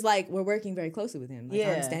 Which is like, we're working very closely with him. Like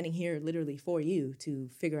I'm standing here literally for you to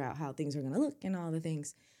figure out how things are going to look and all the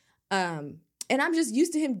things. And I'm just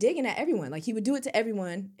used to him digging at everyone. Like he would do it to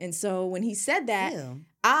everyone. And so when he said that,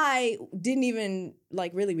 I didn't even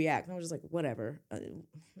like really react. I was just like, whatever. Let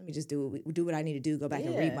me just do what I need to do. Go back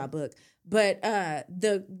and read my book. But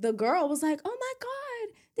the girl was like, oh my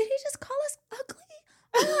God, did he just call us ugly?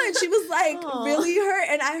 And she was like really hurt.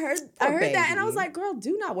 And I heard that and I was like, girl,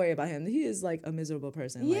 do not worry about him. He is like a miserable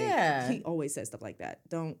person. Yeah. Like, he always says stuff like that.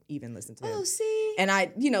 Don't even listen to him. Oh, see? And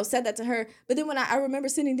I, said that to her. But then when I remember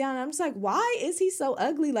sitting down, I'm just like, why is he so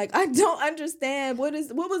ugly? Like, I don't understand. What was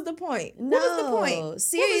the point? No, what was the point?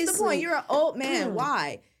 Seriously. What was the point? You're an old man.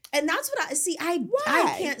 Why? And that's what I see. I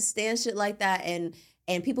can't stand shit like that and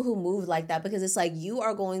people who move like that, because it's like you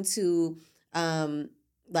are going to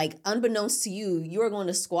like, unbeknownst to you, you are going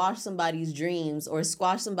to squash somebody's dreams or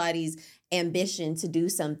squash somebody's ambition to do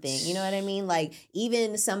something. You know what I mean? Like,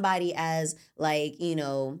 even somebody as, like,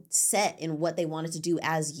 set in what they wanted to do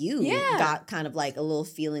as you got kind of like a little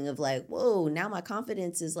feeling of like, whoa, now my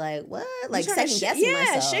confidence is like, what? Like, second guessing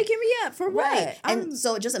myself. Shaking me up for what? Right. And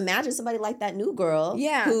so just imagine somebody like that new girl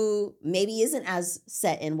who maybe isn't as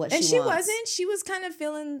set in what she wants. And she wasn't. She was kind of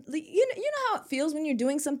feeling, you know how it feels when you're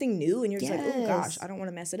doing something new and you're just like, oh gosh, I don't want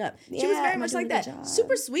to mess it up. She was very much like that.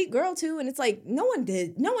 Super sweet girl too. And it's like, no one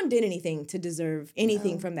did anything to deserve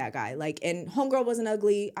anything from that guy. Like, and homegirl wasn't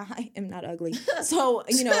ugly. I am not ugly. So,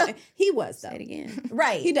 he was though. Say it again.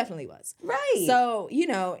 Right. He definitely was. Right. So,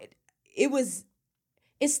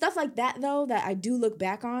 it's stuff like that though that I do look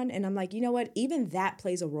back on and I'm like, you know what? Even that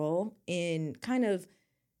plays a role in kind of,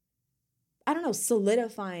 I don't know,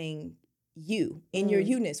 solidifying you in your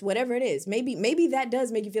you-ness, whatever it is. Maybe that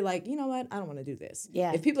does make you feel like, you know what, I don't want to do this.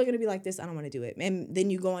 Yeah. If people are going to be like this, I don't want to do it. And then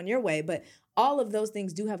you go on your way. But all of those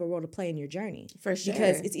things do have a role to play in your journey. For sure.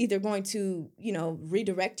 Because it's either going to,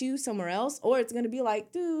 redirect you somewhere else, or it's going to be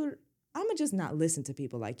like, dude, I'm going to just not listen to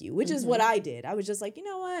people like you, which is what I did. I was just like, you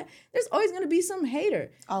know what? There's always going to be some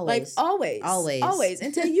hater. Always. Like, always.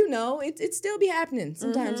 Until it still be happening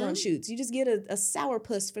sometimes on shoots. You just get a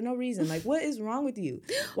sourpuss for no reason. Like, what is wrong with you?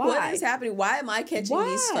 Why? What is happening? Why am I catching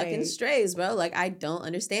these fucking strays, bro? Like, I don't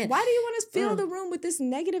understand. Why do you want to fill the room with this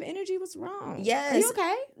negative energy? What's wrong? Yes. Are you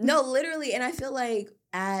okay? No, literally. And I feel like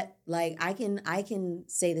I can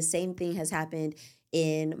say the same thing has happened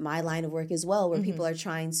in my line of work as well, where people are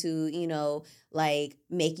trying to, like,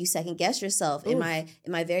 make you second guess yourself. Oof. In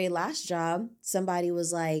my very last job, somebody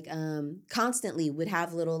was like, constantly would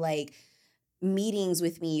have little like meetings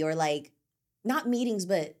with me, or like not meetings,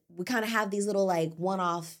 but we kind of have these little like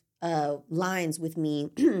one-off lines with me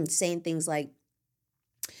saying things like,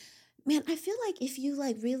 man, I feel like if you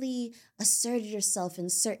like really asserted yourself in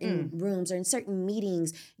certain rooms or in certain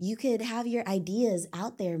meetings, you could have your ideas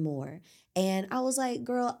out there more. And I was like,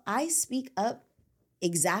 girl, I speak up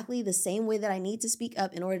exactly the same way that I need to speak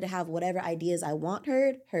up in order to have whatever ideas I want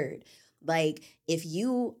heard. Like, if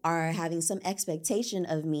you are having some expectation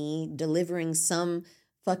of me delivering some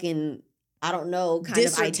fucking, I don't know, kind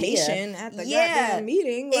dissertation of idea at the goddamn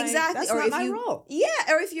meeting. Like, exactly. That's not my role.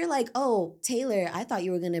 Yeah. Or if you're like, oh, Taylor, I thought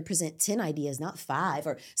you were going to present 10 ideas, not 5,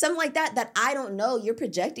 or something like that I don't know. You're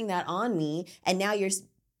projecting that on me. And now you're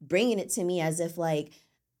bringing it to me as if like,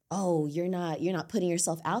 oh, you're not putting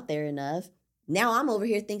yourself out there enough. Now I'm over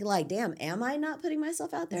here thinking like, damn, am I not putting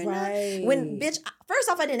myself out there enough? When, bitch, first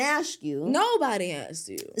off, I didn't ask you. Nobody asked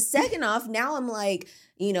you. Second off, now I'm like,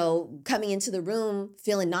 coming into the room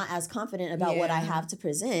feeling not as confident about what I have to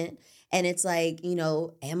present. And it's like,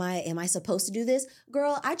 am I supposed to do this?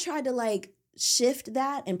 Girl, I tried to like shift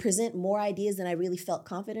that and present more ideas than I really felt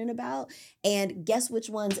confident about. And guess which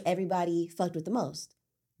ones everybody fucked with the most?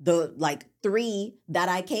 The like 3 that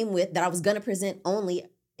I came with that I was going to present only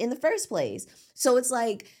in the first place. So it's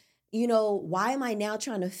like, why am I now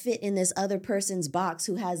trying to fit in this other person's box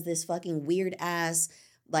who has this fucking weird ass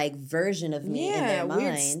like version of me in their mind?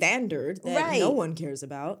 Weird standard that no one cares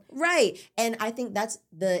about. Right. And I think that's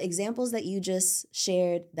the examples that you just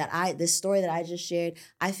shared, this story that I just shared,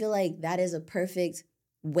 I feel like that is a perfect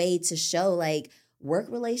way to show like work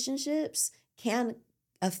relationships can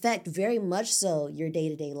affect very much so your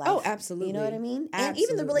day-to-day life. Oh, absolutely. You know what I mean? Absolutely. And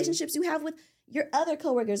even the relationships you have with your other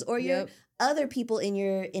coworkers or your other people in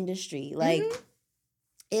your industry. Like,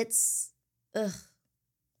 it's a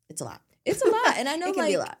lot. It's a lot. And I know it can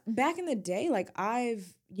like be a lot. Back in the day, like I've,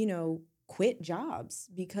 quit jobs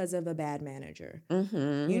because of a bad manager,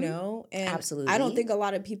 and absolutely. I don't think a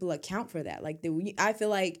lot of people account for that. Like I feel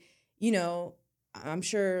like, I'm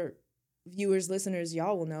sure viewers, listeners,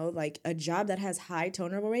 y'all will know, like a job that has high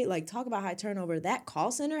turnover rate, like talk about high turnover, that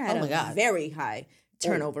call center had a very high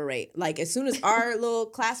turnover rate. Like as soon as our little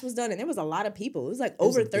class was done, and there was a lot of people, it was like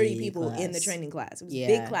over 30 people in the training class. It was a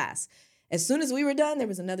big class. As soon as we were done, there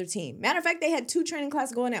was another team. Matter of fact, they had 2 training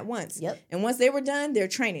classes going at once. Yep. And once they were done, they're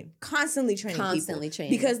constantly training people.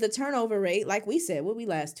 Because the turnover rate, like we said, what we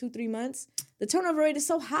last 2-3 months, the turnover rate is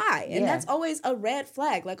so high. And that's always a red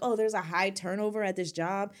flag. Like, oh, there's a high turnover at this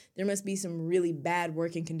job. There must be some really bad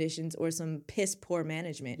working conditions or some piss poor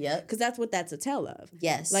management. Yep. Because that's what that's a tell of.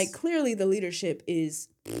 Yes. Like, clearly the leadership is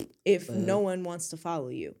if no one wants to follow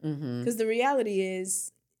you. Because the reality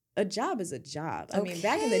is, a job is a job. I mean,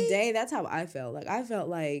 back in the day, that's how I felt. Like, I felt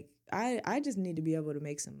like I just need to be able to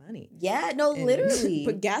make some money. Yeah, no, literally.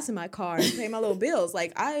 Put gas in my car and pay my little bills.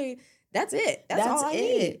 Like, that's it. That's all I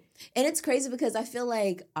need. And it's crazy because I feel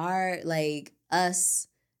like us,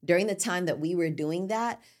 during the time that we were doing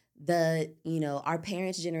that, our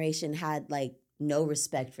parents' generation had, like, no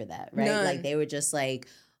respect for that, right? None. Like, they were just like,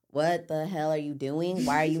 what the hell are you doing?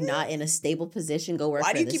 Why are you not in a stable position? Go work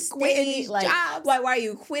for the state. Why do you keep quitting these jobs? Why are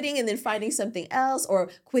you quitting and then finding something else, or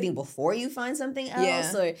quitting before you find something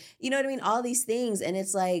else? Or, you know what I mean? All these things. And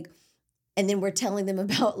it's like, and then we're telling them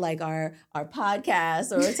about, like, our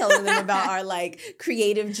podcast, or we're telling them about our, like,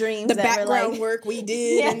 creative dreams. The background work we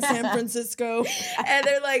did in San Francisco. And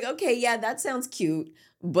they're like, okay, yeah, that sounds cute.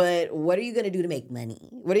 But what are you going to do to make money?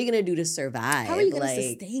 What are you going to do to survive? How are you going to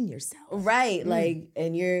sustain yourself? Right. Like,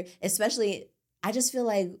 and I just feel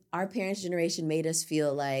like our parents' generation made us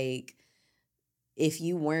feel like if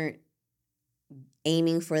you weren't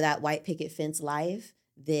aiming for that white picket fence life,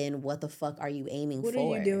 then what the fuck are you aiming for? What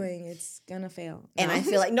are you doing? It's going to fail. And I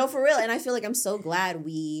feel like, no, for real. And I feel like I'm so glad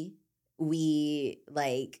we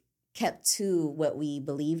like kept to what we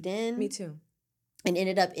believed in. Me too. And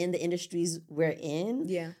ended up in the industries we're in.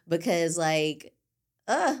 Yeah. Because, like,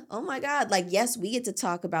 oh my God. Like, yes, we get to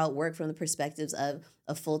talk about work from the perspectives of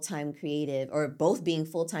a full-time creative, or both being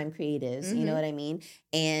full-time creatives, you know what I mean?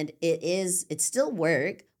 And it's still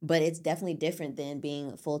work, but it's definitely different than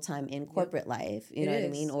being full-time in corporate life, you know what I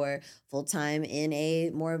mean? Or full-time in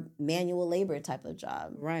a more manual labor type of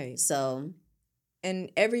job. Right. So...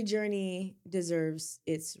 And every journey deserves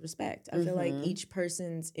its respect. I feel like each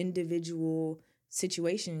person's individual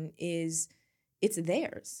situation it's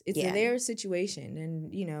theirs. It's their situation,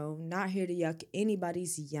 and not here to yuck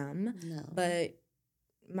anybody's yum. No. But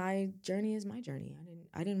my journey is my journey.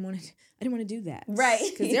 I didn't want to do that. Right.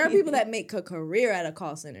 Because there are people that make a career out of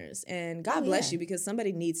call centers, and God bless you, because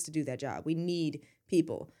somebody needs to do that job. We need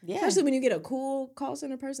people. Yeah. Especially when you get a cool call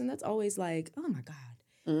center person, that's always like, oh my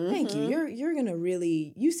God, thank you. You're gonna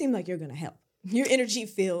really, you seem like you're gonna help. Your energy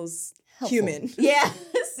feels helpful. Human. Yeah.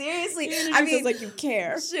 Seriously. I mean, feels like you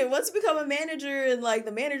care. Shit, once you become a manager and, like,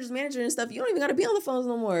 the manager's manager and stuff, you don't even got to be on the phones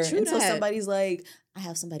no more. True until that. somebody's like, I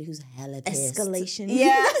have somebody who's hella pissed. Escalation.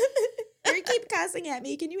 Yeah. You keep cussing at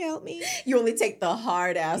me. Can you help me? You only take the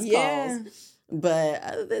hard ass calls. But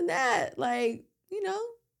other than that, like,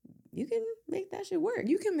 you can make that shit work.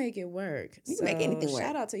 You can make it work. You can make anything work.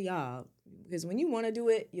 Shout out to y'all, because when you want to do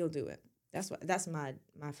it, you'll do it. That's my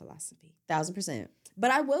philosophy. 1,000%.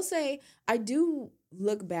 But I will say, I do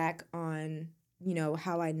look back on,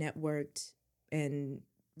 how I networked and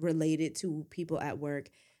related to people at work.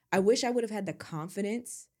 I wish I would have had the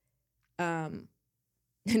confidence and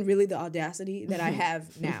really the audacity that I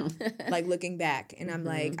have now, like, looking back. And I'm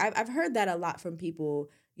like, I've heard that a lot from people,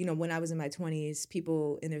 when I was in my 20s,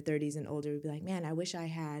 people in their 30s and older would be like, man, I wish I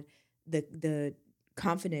had the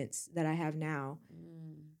confidence that I have now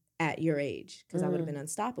at your age, because I would have been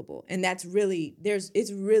unstoppable. And that's really,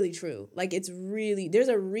 it's really true. Like, there's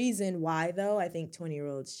a reason why, though, I think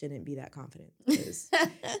 20-year-olds shouldn't be that confident, because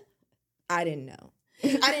I didn't know.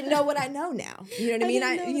 I didn't know what I know now. You know what I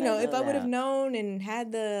mean? If I would have known and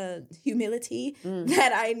had the humility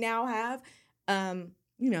that I now have,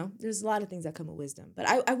 there's a lot of things that come with wisdom. But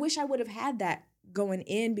I wish I would have had that going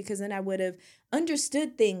in, because then I would have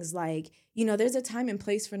understood things like, there's a time and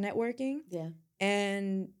place for networking. Yeah.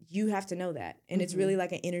 And you have to know that. And it's really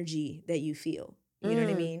like an energy that you feel. You know what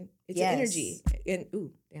I mean? It's an energy. And,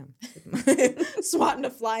 ooh, damn. Swatting a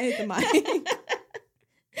fly at the mic.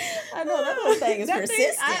 I know, that little thing is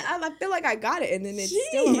persistent. I feel like I got it, and then it's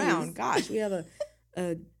still around. Gosh, we have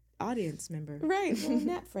a audience member. Right, well,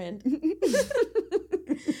 Nat friend.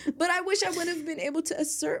 But I wish I would have been able to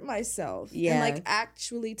assert myself. And, like,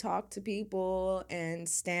 actually talk to people and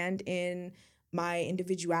stand in my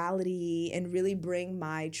individuality and really bring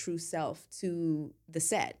my true self to the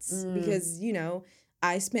sets. Because,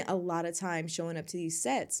 I spent a lot of time showing up to these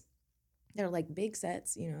sets. They're like big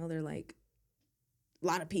sets, they're like a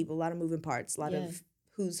lot of people, a lot of moving parts, a lot of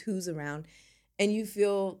who's around. And you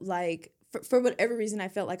feel like for whatever reason, I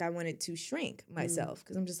felt like I wanted to shrink myself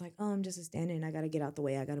because I'm just like, oh, I'm just a stand-in. I got to get out the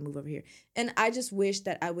way. I got to move over here. And I just wish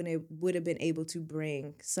that I would have been able to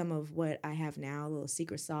bring some of what I have now, a little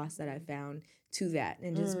secret sauce that I found, to that,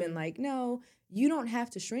 and just been like, no, you don't have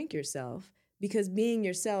to shrink yourself, because being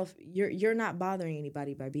yourself, you're not bothering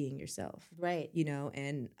anybody by being yourself. Right. You know,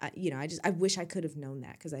 and I wish I could have known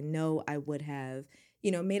that, because I know I would have,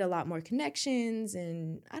 you know, made a lot more connections,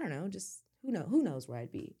 and I don't know, just who knows where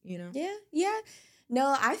I'd be, you know? Yeah. Yeah.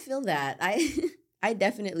 No, I feel that. I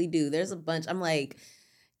definitely do. There's a bunch. I'm like,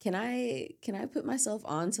 can I put myself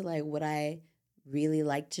on to like what I really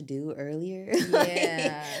like to do earlier?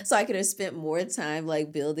 Yeah. So I could have spent more time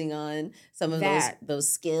like building on some of those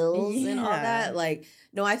skills and all that. Like,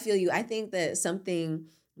 no, I feel you. I think that something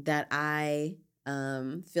that I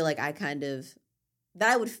feel like I kind of, that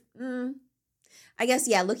I would, I guess,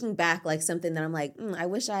 yeah, looking back, like something that I'm like, I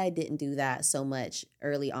wish I didn't do that so much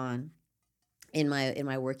early on in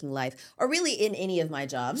my working life, or really in any of my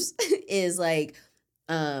jobs, is like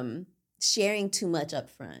sharing too much up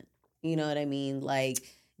front. You know what I mean? Like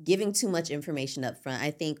giving too much information up front. I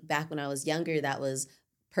think back when I was younger, that was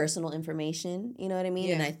personal information. You know what I mean?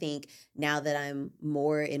 Yeah. And I think now that I'm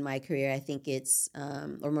more in my career, I think it's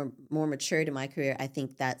or more matured in my career, I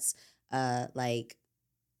think that's not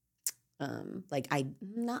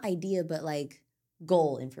idea, but like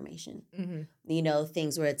goal information. Mm-hmm. You know,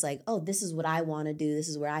 things where it's like, oh, this is what I want to do. This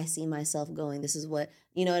is where I see myself going. This is what,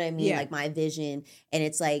 you know what I mean? Yeah. Like my vision. And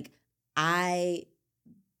it's like, I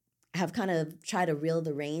have kind of tried to reel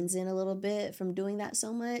the reins in a little bit from doing that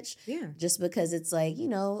so much. Yeah. Just because it's like, you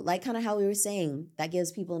know, like kind of how we were saying, that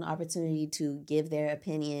gives people an opportunity to give their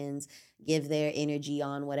opinions, give their energy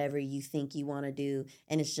on whatever you think you want to do.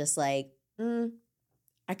 And it's just like,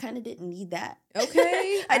 I kind of didn't need that.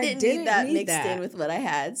 Okay. I didn't need that mixed in with what I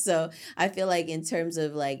had. So I feel like in terms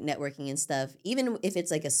of like networking and stuff, even if it's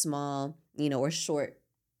like a small, you know, or short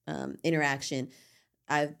interaction,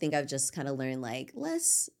 I think I've just kind of learned like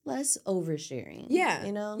less oversharing. Yeah.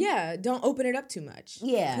 You know? Yeah. Don't open it up too much.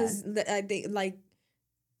 Yeah. Because I think like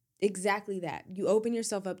exactly that. You open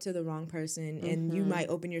yourself up to the wrong person, and you might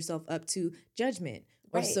open yourself up to judgment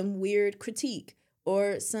or some weird critique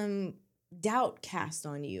or some doubt cast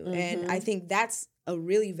on you. And I think that's a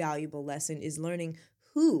really valuable lesson, is learning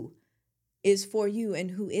who is for you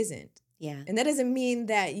and who isn't. Yeah. And that doesn't mean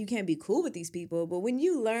that you can't be cool with these people, but when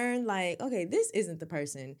you learn like, okay, this isn't the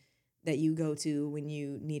person that you go to when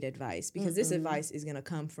you need advice, because this advice is going to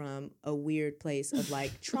come from a weird place of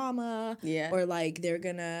like trauma, or like they're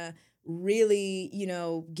going to really, you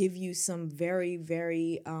know, give you some very,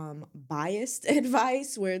 very biased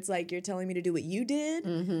advice where it's like you're telling me to do what you did,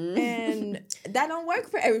 and that don't work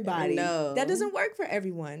for everybody. No. That doesn't work for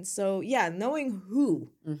everyone. So yeah, knowing who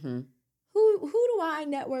do I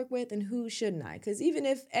network with and who shouldn't I? Because even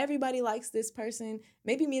if everybody likes this person,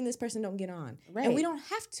 maybe me and this person don't get on. Right. And we don't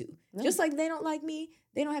have to. No. Just like they don't like me,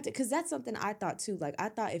 they don't have to. Because that's something I thought too. Like I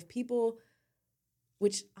thought if people,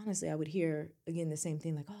 which honestly I would hear again the same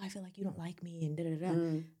thing, like, oh, I feel like you don't like me and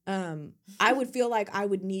da-da-da. I would feel like I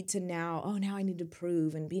would need to now I need to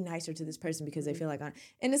prove and be nicer to this person because they feel like I'm.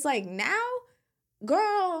 And it's like, now,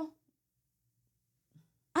 girl,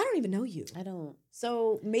 I don't even know you. I don't.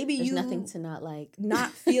 So maybe there's nothing to not like.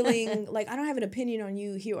 Not feeling like I don't have an opinion on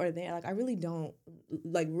you here or there. Like I really don't,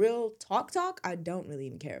 like real talk, I don't really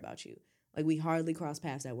even care about you. Like we hardly cross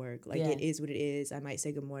paths at work. Like it is what it is. I might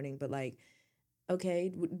say good morning, but like,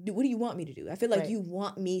 okay, what do you want me to do? I feel like you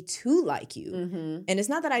want me to like you. And it's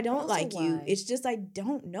not that I don't like you. It's just I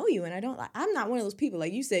don't know you, and I'm not one of those people.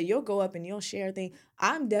 Like you said, you'll go up and you'll share things.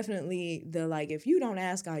 I'm definitely the like, if you don't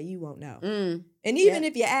ask, you won't know. And even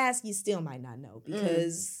if you ask, you still might not know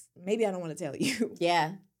because maybe I don't want to tell you.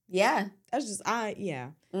 Yeah. Yeah. That's just,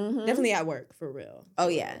 definitely at work, for real. Oh,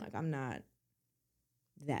 yeah. Like I'm not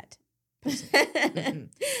that person.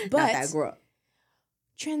 But not that girl.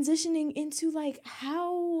 Transitioning into like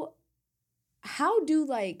how do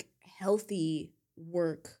like healthy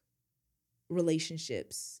work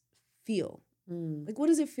relationships feel? Like what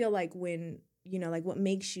does it feel like when, you know, like what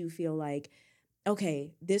makes you feel like,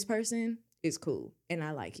 okay, this person is cool and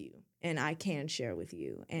I like you and I can share with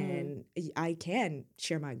you and I can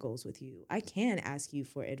share my goals with you. I can ask you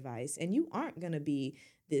for advice and you aren't going to be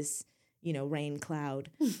this, you know, rain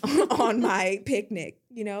cloud on my picnic,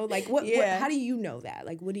 you know, like what, how do you know that?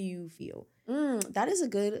 Like, what do you feel? That's a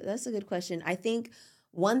good question. I think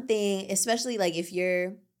one thing, especially like if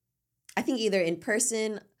you're, I think either in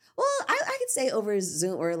person, well, I could say over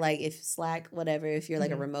Zoom or like if Slack, whatever, if you're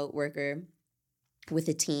like a remote worker with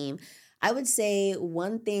a team, I would say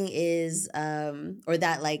one thing is, or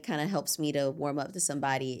that like kind of helps me to warm up to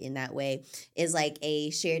somebody in that way, is like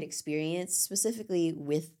a shared experience, specifically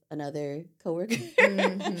with another coworker.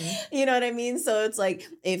 Mm-hmm. You know what I mean? So it's like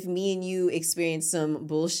if me and you experience some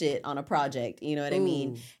bullshit on a project, you know what I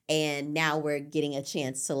mean? And now we're getting a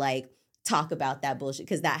chance to like talk about that bullshit,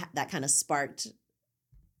 because that kind of sparked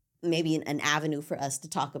maybe an avenue for us to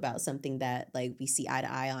talk about something that like we see eye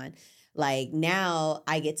to eye on. Like now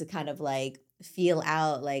I get to kind of like feel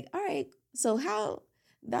out like, all right, so how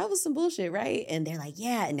that was some bullshit, right? And they're like,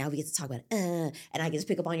 yeah. And now we get to talk about it. And I get to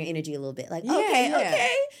pick up on your energy a little bit. Like,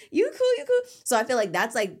 okay, you cool. So I feel like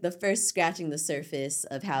that's like the first scratching the surface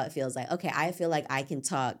of how it feels like, okay, I feel like I can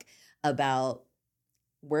talk about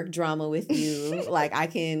work drama with you. Like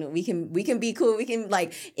we can be cool. We can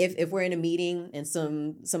like, if we're in a meeting and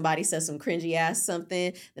somebody says some cringy ass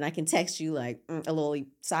something, then I can text you like a little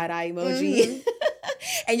side eye emoji. Mm-hmm.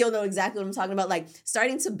 And you'll know exactly what I'm talking about. Like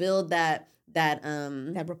starting to build that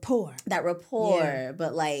rapport. Yeah.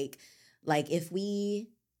 But like if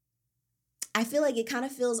I feel like it kind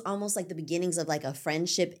of feels almost like the beginnings of like a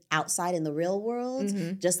friendship outside in the real world,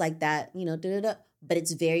 mm-hmm. just like that, you know, but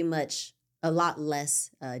it's very much a lot less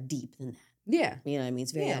deep than that. Yeah. You know what I mean?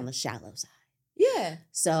 It's very on the shallow side. Yeah.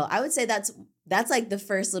 So I would say that's like the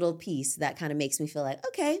first little piece that kind of makes me feel like,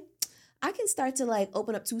 okay, I can start to like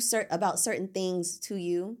open up about certain things to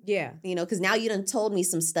you. Yeah. You know, because now you done told me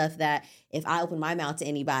some stuff that if I open my mouth to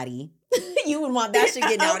anybody, you wouldn't want that shit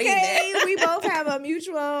getting out either. We both have a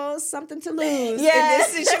mutual something to lose in this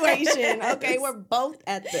situation. Okay, we're both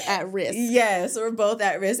at risk. Yes, we're both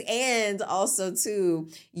at risk. And also, too,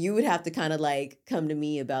 you would have to kind of like come to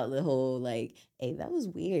me about the whole like, hey, that was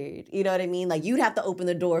weird. You know what I mean? Like you'd have to open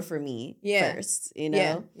the door for me first, you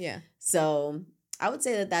know? Yeah. So I would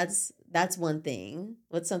say that's one thing.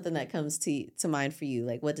 What's something that comes to mind for you?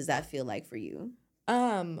 Like, what does that feel like for you?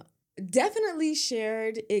 Definitely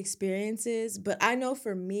shared experiences, but I know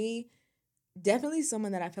for me, definitely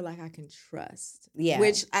someone that I feel like I can trust. Yeah.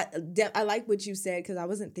 Which I like what you said, because I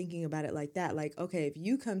wasn't thinking about it like that. Like, okay, if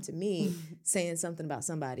you come to me saying something about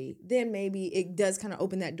somebody, then maybe it does kind of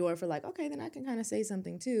open that door for like, okay, then I can kind of say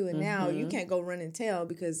something too. And now you can't go run and tell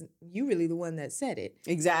because you really the one that said it.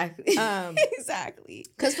 Exactly. Exactly.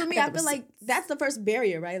 Because for me, I feel like that's the first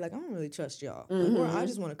barrier, right? Like, I don't really trust y'all. Mm-hmm. Like, I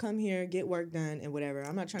just want to come here, get work done and whatever.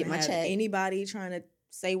 I'm not trying to have anybody trying to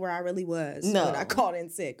say where I really was when I called in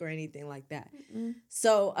sick or anything like that. Mm-hmm.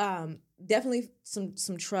 So definitely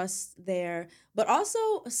some trust there, but also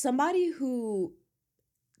somebody who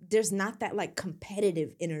there's not that like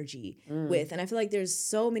competitive energy with. And I feel like there's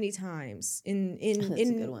so many times in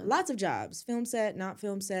lots of jobs, film set, not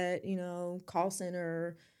film set, you know, call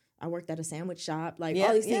center. I worked at a sandwich shop, like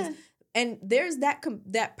all these things. And there's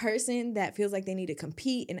that person that feels like they need to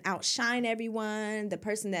compete and outshine everyone. The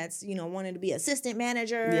person that's, you know, wanting to be assistant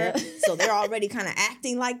manager. Yeah. So they're already kind of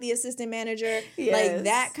acting like the assistant manager. Yes. Like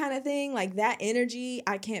that kind of thing, like that energy,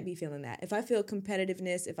 I can't be feeling that. If I feel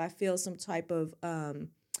competitiveness, if I feel some type of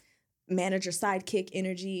manager sidekick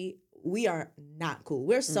energy, we are not cool.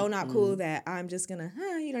 We're so not cool that I'm just going to,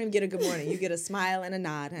 you don't even get a good morning. You get a smile and a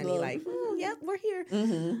nod, honey. Like, yep, we're here.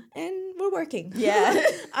 Mm-hmm. And we're working. Yeah.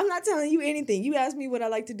 I'm not telling you anything. You ask me what I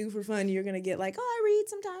like to do for fun, you're going to get like, I read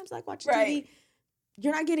sometimes, like watch TV.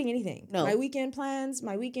 You're not getting anything. No. My weekend plans,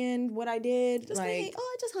 what I did. Just like,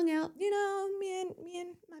 I just hung out. You know, me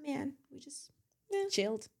and my man, we just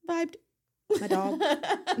chilled, vibed. My dog.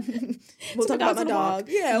 We'll talk about my dog.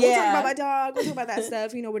 Yeah, we'll talk about my dog. We'll talk about that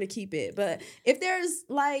stuff. You know where to keep it. But if there's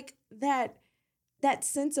like that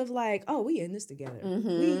sense of like, oh, we in this together.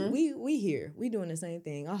 Mm-hmm. We here. We doing the same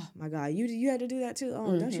thing. Oh my God, you had to do that too.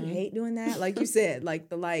 Oh, don't you hate doing that? Like you said,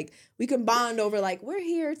 like we can bond over like we're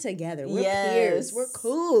here together. We're peers. We're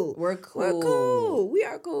cool. We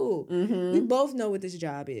are cool. Mm-hmm. We both know what this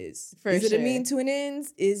job is. Is it a mean to an end?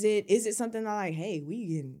 Is it something that like, hey,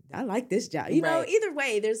 I like this job. You know, either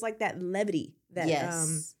way, there's like that levity that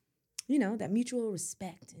you know, that mutual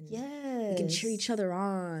respect. And we can cheer each other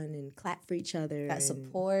on and clap for each other. That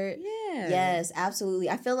support. Yeah. Yes, absolutely.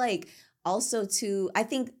 I feel like also too, I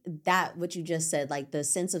think that what you just said, like the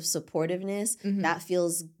sense of supportiveness, that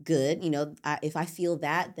feels good. You know, if I feel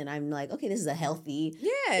that, then I'm like, okay, this is a healthy,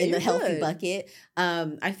 in the healthy bucket.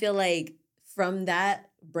 I feel like from that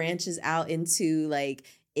branches out into like,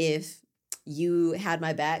 if you had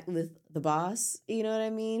my back with the boss, you know what I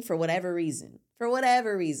mean? For whatever reason.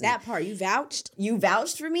 That part, you vouched? You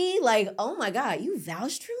vouched for me? Like, oh my God, you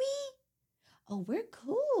vouched for me? Oh, we're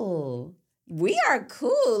cool. We are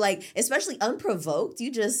cool. Like, especially unprovoked. You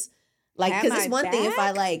just, like, because it's one thing if I,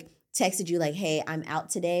 like, texted you like, hey, I'm out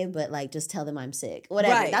today, but like just tell them I'm sick.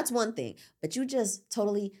 Whatever. Right. That's one thing. But you just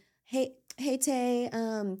totally, hey Tay,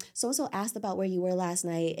 so-and-so asked about where you were last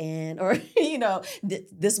night or,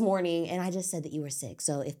 this morning, and I just said that you were sick.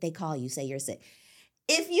 So if they call you, say you're sick.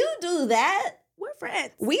 If you do that, we're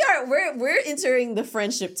friends. We're entering the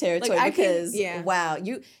friendship territory because wow,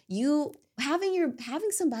 you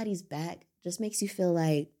having somebody's back just makes you feel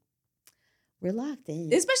like we're locked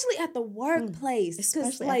in. Especially at the workplace.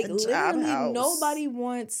 Because like literally nobody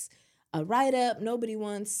wants a write-up. Nobody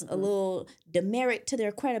wants a little demerit to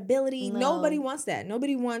their credibility. No. Nobody wants that.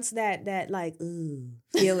 Nobody wants that like, ooh,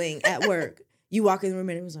 feeling at work. You walk in the room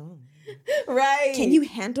and it was like, oh. Right. Can you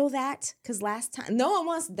handle that? Because last time, no one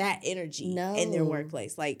wants that energy in their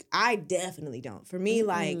workplace. Like, I definitely don't. For me,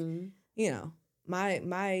 like,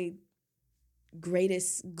 my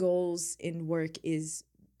greatest goals in work is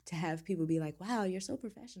to have people be like, wow, you're so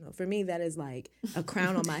professional. For me, that is like a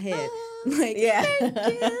crown on my head. Like, yeah, thank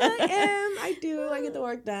you, I do. I get the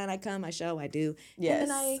work done. I come, I show, I do. Yes.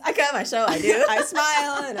 And I come, I show, I do. I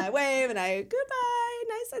smile and I wave and I, goodbye,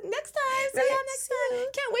 nice, next time, see y'all next time.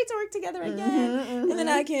 Can't wait to work together again. And then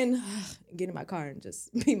I can get in my car and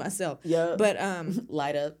just be myself. Yeah. But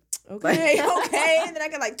light up. Okay. And then I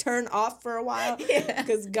can like turn off for a while. Yeah.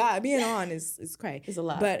 Because God, being on is crazy. It's a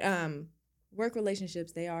lot. But work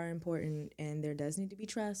relationships, they are important, and there does need to be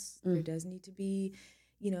trust. There does need to be,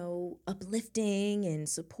 uplifting and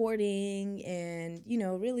supporting and,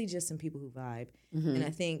 really just some people who vibe. And I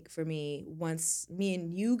think for me, once me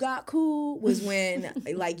and you got cool was when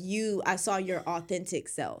I saw your authentic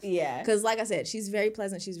self. Yeah. Because like I said, she's very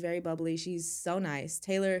pleasant. She's very bubbly. She's so nice.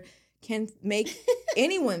 Taylor can make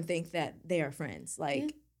anyone think that they are friends.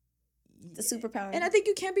 Like, the superpower. And I think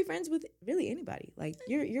you can be friends with really anybody. Like,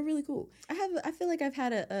 you're really cool. I feel like I've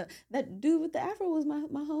had that dude with the afro was my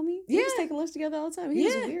homie. We was taking lunch together all the time. He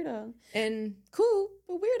was a weirdo. And cool,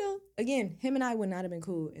 but weirdo. Again, him and I would not have been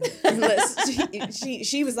cool unless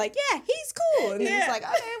she was like, yeah, he's cool. And then it's like,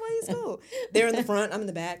 okay, well, he's cool. They're in the front, I'm in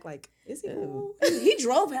the back, like, is he cool? He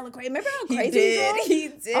drove hella crazy. Remember how crazy he drove? He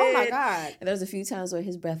did. Oh my God. And there was a few times where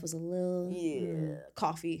his breath was a little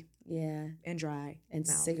coffee. Yeah. And dry. And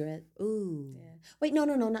mouth. Cigarette. Ooh. Yeah. Wait, no,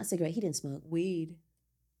 not cigarette. He didn't smoke. Weed.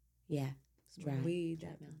 Yeah. Dry. Weed.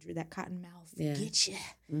 That cotton mouth. Yeah. Get you.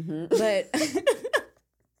 Mm-hmm. But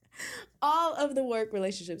all of the work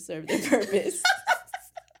relationships serve their purpose.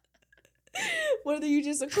 Whether you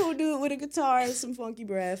just a cool dude with a guitar and some funky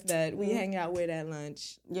breath that we hang out with at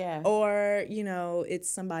lunch. Yeah. Or, it's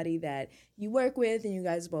somebody that you work with and you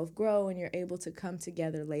guys both grow and you're able to come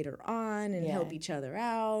together later on and help each other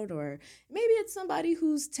out. Or maybe it's somebody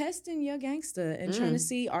who's testing your gangster and trying to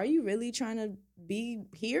see, are you really trying to be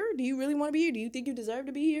here? Do you really want to be here? Do you think you deserve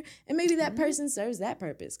to be here? And maybe that person serves that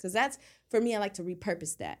purpose. Because that's, for me, I like to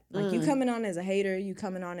repurpose that. Like, you coming on as a hater, you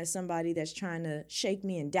coming on as somebody that's trying to shake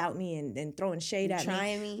me and doubt me and throwing shade at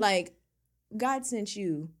me. Like, God sent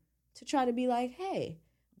you to try to be like, hey,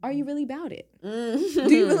 are you really about it? Do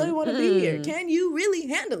you really want to be here? Can you really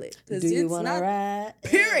handle it? Do you want to ride?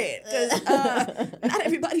 Period. Because not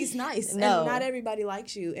everybody's nice. And not everybody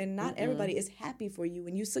likes you. And not everybody is happy for you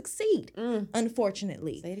when you succeed,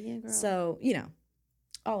 unfortunately. Say it again, girl. So,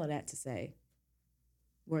 all of that to say,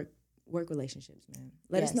 work relationships, man.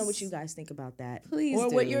 Let us know what you guys think about that. Please Or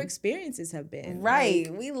what your experiences have been. Right.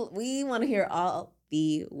 Like, we want to hear all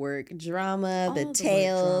the work drama, the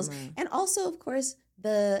tales, and also, of course,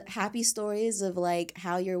 the happy stories of like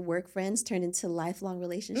how your work friends turned into lifelong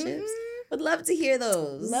relationships. Would love to hear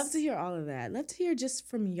those. Love to hear all of that. Love to hear just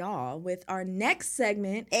from y'all with our next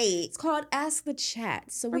segment. It's called Ask the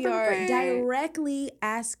Chat. So we are directly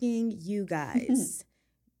asking you guys,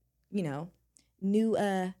 new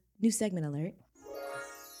segment alert.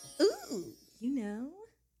 Ooh.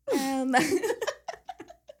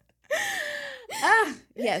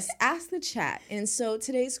 Yes, ask the chat. And so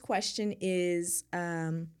today's question is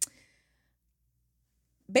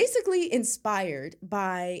basically inspired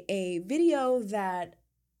by a video that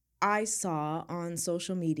I saw on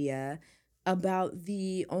social media about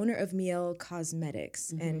the owner of Miel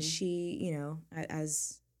Cosmetics. And she,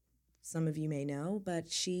 as some of you may know,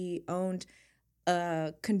 but she owned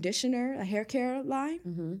a conditioner, a hair care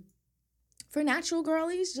line for natural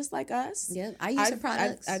girlies just like us. Yeah, I use her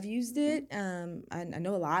products. I've used it. I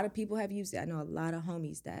know a lot of people have used it. I know a lot of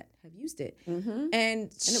homies that have used it.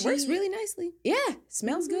 And it works really nicely. Yeah,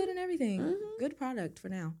 smells good and everything. Good product for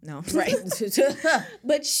now. No, right.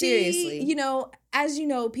 But she, seriously, as you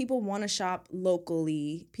know, people want to shop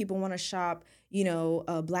locally. People want to shop,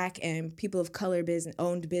 Black and people of color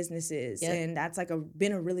owned businesses. Yep. And that's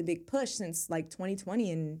been a really big push since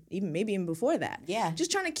 2020 and even before that. Yeah.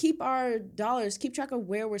 Just trying to keep our dollars, keep track of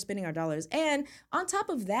where we're spending our dollars. And on top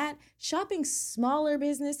of that, shopping smaller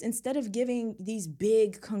business instead of giving these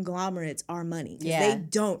big conglomerates our money. They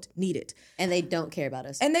don't need it. And they don't care about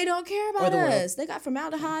us. And they don't care about us. They got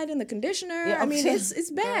formaldehyde in the conditioner. Yeah,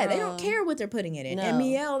 it's bad. They don't care what they're putting in it. No. And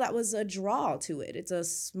Miel, that was a draw to it. It's a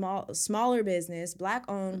smaller business,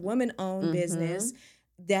 Black-owned, woman-owned business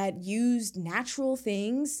that used natural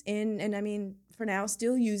things for now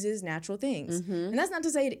still uses natural things. And that's not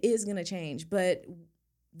to say it is going to change, but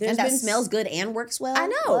smells good and works well. I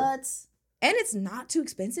know. And it's not too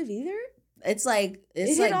expensive either. It's like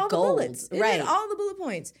gold. It hit all the bullet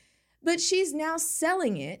points. But she's now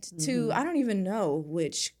selling it to, I don't even know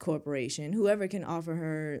which corporation, whoever can offer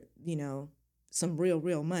her, some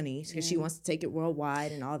real money because she wants to take it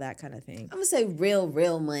worldwide and all that kind of thing. I'm gonna say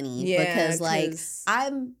real money because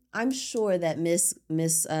I'm sure that Miss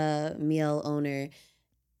Miel owner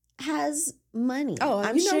has money. Oh,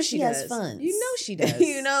 I'm sure she has funds. She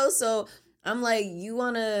does. So I'm like, you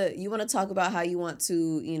wanna talk about how you want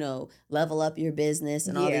to level up your business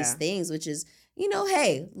and all these things, which is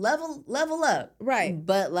hey, level up, right?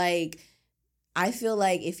 But I feel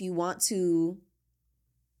like if you want to.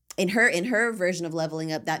 In her version of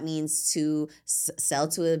leveling up, that means to sell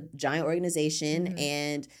to a giant organization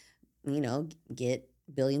and, get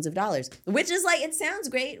billions of dollars, which is it sounds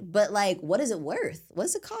great, but what is it worth?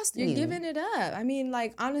 What's it costing you? You're giving it up.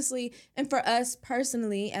 Honestly, and for us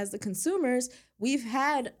personally, as the consumers, we've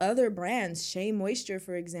had other brands, Shea Moisture,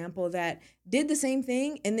 for example, that did the same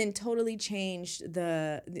thing and then totally changed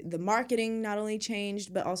the marketing. Not only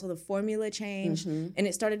changed, but also the formula changed, and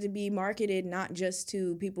it started to be marketed not just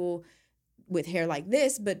to people with hair like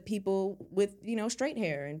this, but people with straight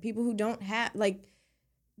hair and people who don't have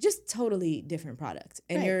just totally different product.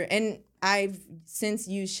 And I've since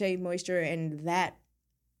used Shea Moisture, and that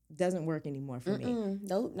doesn't work anymore for me.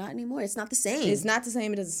 Nope, not anymore. It's not the same. It's not the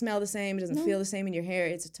same. It doesn't smell the same. It doesn't feel the same in your hair.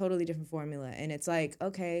 It's a totally different formula. And it's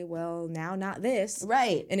okay, well, now not this.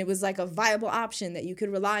 Right. And it was a viable option that you could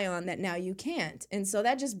rely on that now you can't. And so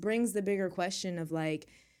that just brings the bigger question of why?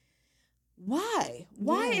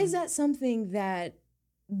 Why is that something that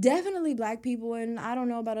definitely Black people, and I don't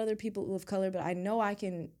know about other people of color, but I know I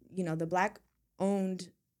can, the Black-owned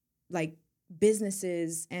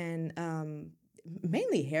businesses and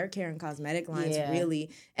mainly hair care and cosmetic lines, really,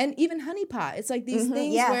 and even Honey Pot. It's these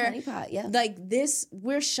things where Honey Pot,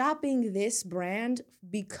 we're shopping this brand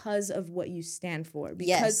because of what you stand for,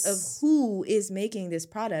 because of who is making this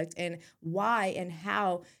product and why and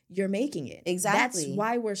how you're making it. Exactly. That's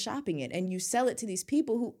why we're shopping it, and you sell it to these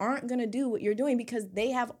people who aren't gonna do what you're doing because they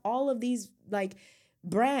have all of these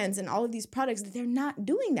brands and all of these products that they're not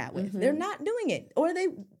doing that with. They're not doing it, or they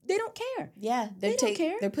don't care. Yeah, they don't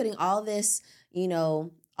care. They're putting all this,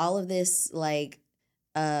 all of this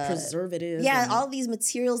preservative. Yeah, all these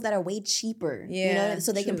materials that are way cheaper. Yeah,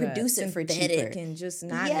 so they can produce it for cheaper and just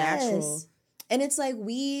not natural. And it's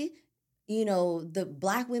we, the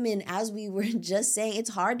Black women, as we were just saying, it's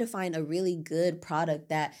hard to find a really good product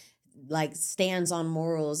that stands on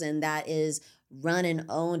morals and that is run and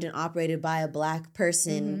owned and operated by a Black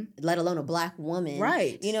person, let alone a Black woman.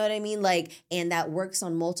 Right. You know what I mean? And that works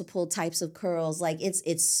on multiple types of curls.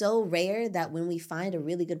 It's so rare that when we find a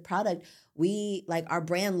really good product, we our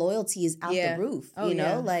brand loyalty is out the roof.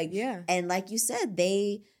 And like you said,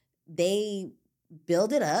 they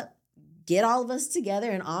build it up, get all of us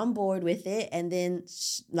together and on board with it, and then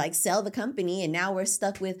sell the company, and now we're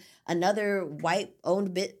stuck with another white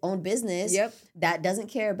owned business that doesn't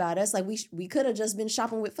care about us. We could have just been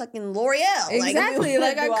shopping with fucking L'Oreal. Exactly.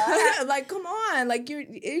 I could come on.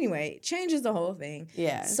 Anyway, changes the whole thing.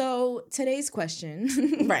 Yeah. So today's question,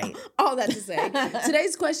 right? All that to say,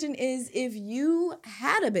 today's question is: if you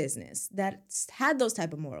had a business that had those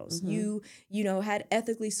type of morals, you had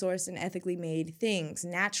ethically sourced and ethically made things,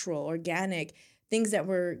 natural, organic, things that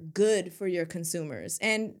were good for your consumers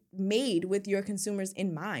and made with your consumers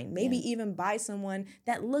in mind. Maybe even by someone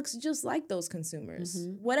that looks just like those consumers.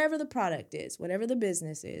 Whatever the product is, whatever the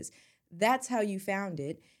business is, that's how you found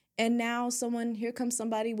it. And now here comes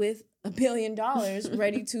somebody with $1 billion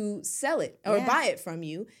ready to sell it or buy it from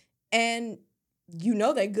you. And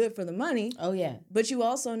they're good for the money. Oh, yeah. But you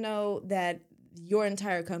also know that your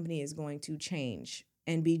entire company is going to change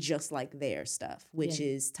and be just like their stuff, which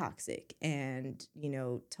is toxic and,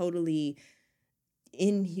 totally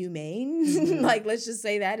inhumane. Like, let's just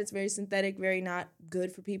say that. It's very synthetic, very not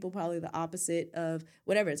good for people, probably the opposite of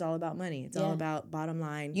whatever. It's all about money. It's all about bottom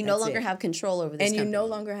line. You no longer have control over this company. You no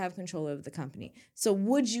longer have control over the company. So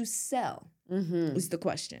would you sell is the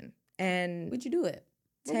question. And would you do it?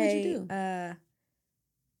 What would you do? I'm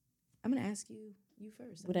going to ask you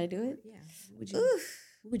first. Would I do it? Yeah. What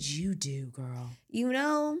would you do, girl? You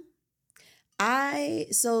know, the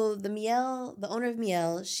owner of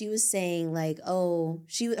Miel, she was saying like,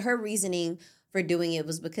 her reasoning for doing it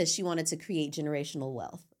was because she wanted to create generational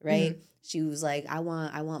wealth, right? Mm-hmm. She was like, I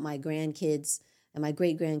want my grandkids and my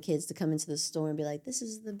great grandkids to come into the store and be like, this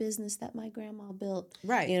is the business that my grandma built.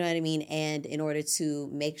 Right. You know what I mean? And in order to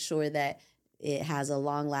make sure that it has a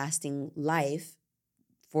long lasting life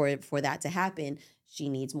for that to happen, she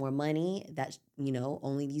needs more money that,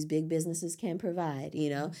 only these big businesses can provide,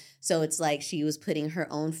 So it's like she was putting her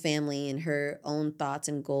own family and her own thoughts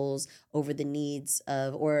and goals over the needs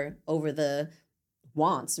or over the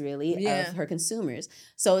wants, really, of her consumers.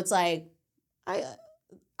 So it's like, I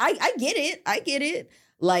get it. I get it.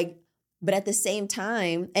 Like, but at the same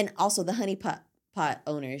time, and also the honey pot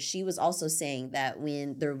owner, she was also saying that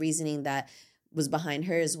when the reasoning that was behind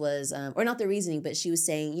hers was, or not the reasoning, but she was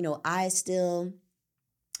saying, I still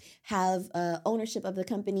have ownership of the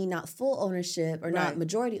company, not full ownership or not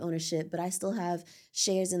majority ownership, but I still have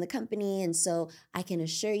shares in the company. And so I can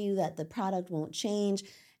assure you that the product won't change.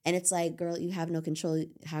 And it's like, girl, you have no control.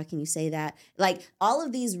 How can you say that? Like all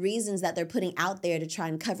of these reasons that they're putting out there to try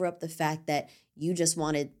and cover up the fact that you just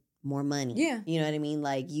wanted more money. Yeah. You know what I mean?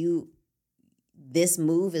 Like this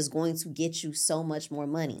move is going to get you so much more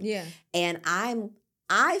money. Yeah. And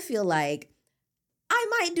I feel like I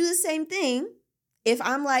might do the same thing.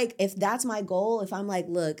 If that's my goal, if I'm like,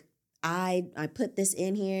 look, I put this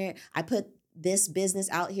in here, I put this business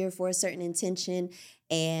out here for a certain intention,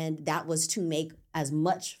 and that was to make as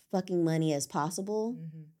much fucking money as possible.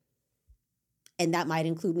 Mm-hmm. And that might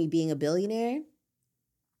include me being a billionaire.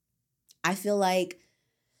 I feel like,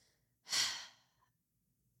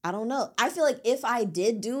 I don't know. I feel like if I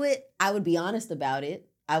did do it, I would be honest about it.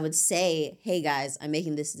 I would say, hey guys, I'm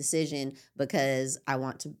making this decision because I'm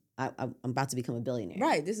about to become a billionaire.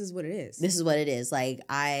 Right. This is what it is. This is what it is. Like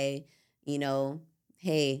hey,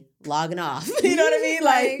 logging off. You know what I mean?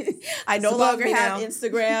 Like I no longer have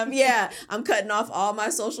Instagram. Yeah. I'm cutting off all my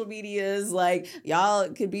social medias. Like y'all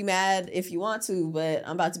could be mad if you want to, but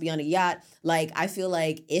I'm about to be on a yacht. Like I feel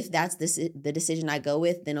like if that's the decision I go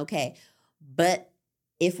with, then okay. But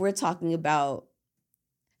if we're talking about,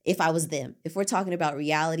 if we're talking about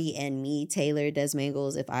reality and me, Taylor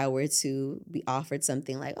Desmangles, if I were to be offered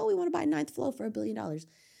something like, we want to buy Ninth Flow for $1 billion.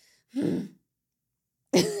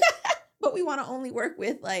 But we want to only work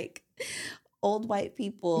with like old white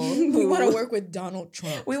people. We want to work with Donald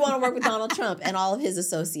Trump. We want to work with Donald Trump and all of his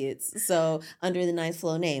associates. So under the Ninth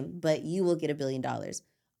Flow name, but you will get $1 billion.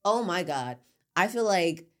 Oh my God. I feel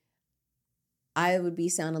like I would be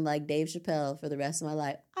sounding like Dave Chappelle for the rest of my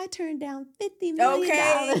life. I turned down $50 million.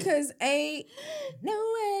 Okay, because ain't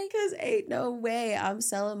no way. I'm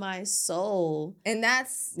selling my soul. And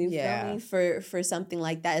that's, feel me? For something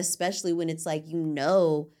like that, especially when it's like,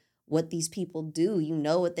 what these people do.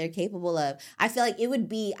 What they're capable of. I feel like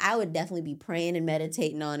I would definitely be praying and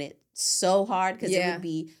meditating on it so hard because it would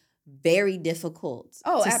be very difficult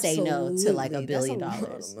to absolutely. say no to like $1 billion. That's a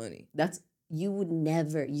lot of money. You would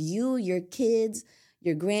never, your kids,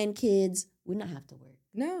 your grandkids would not have to work.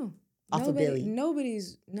 No. Off $1 billion.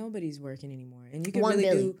 Nobody's working anymore. And you can really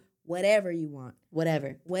do whatever you want.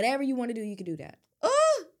 Whatever you want to do, you can do that.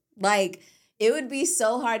 Oh, like it would be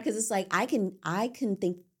so hard because it's like I can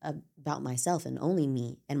think about myself and only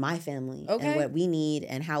me and my family and what we need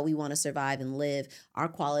and how we want to survive and live our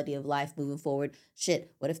quality of life moving forward.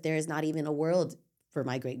 Shit, what if there is not even a world for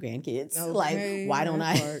my great grandkids? Okay, like, why don't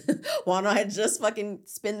I just fucking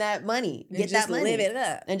spend that money, get that money, live it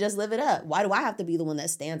up, and just live it up? Why do I have to be the one that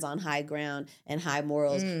stands on high ground and high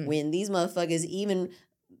morals when these motherfuckers, even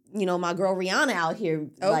my girl Rihanna out here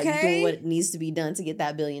like doing what needs to be done to get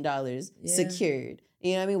that $1 billion secured?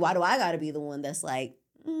 You know what I mean? Why do I got to be the one that's like,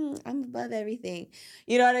 I'm above everything?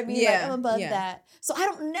 You know what I mean? Yeah, like, I'm above that. So I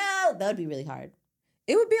don't know. That would be really hard.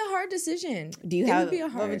 It would be a hard decision.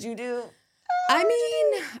 What would you do? I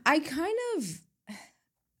mean,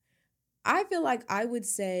 I feel like I would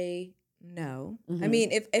say no. Mm-hmm. I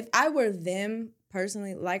mean, if I were them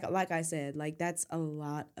personally, like I said, like that's a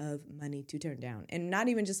lot of money to turn down. And not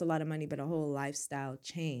even just a lot of money, but a whole lifestyle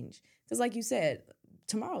change. Because like you said,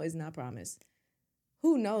 tomorrow is not promised.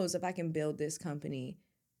 Who knows if I can build this company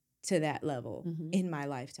to that level in my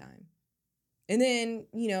lifetime. And then,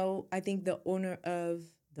 I think the owner of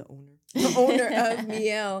the owner of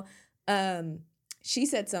Miel, she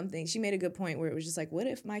said something. She made a good point where it was just like, what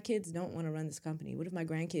if my kids don't want to run this company? What if my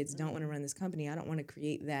grandkids don't want to run this company? I don't want to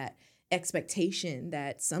create that expectation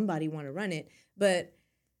that somebody want to run it.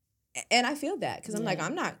 And I feel that because I'm like,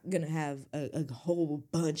 I'm not going to have a whole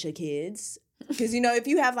bunch of kids. Because, if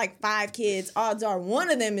you have like 5 kids, odds are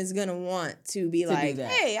one of them is going to want to be like,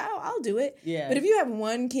 hey, I'll do it. Yeah. But if you have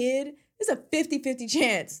one kid, it's a 50-50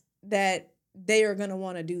 chance that they are going to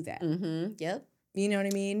want to do that. Mm-hmm. Yep. You know what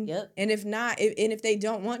I mean? Yep. And if not, if they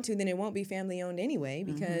don't want to, then it won't be family owned anyway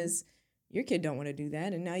because your kid don't want to do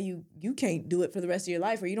that. And now you can't do it for the rest of your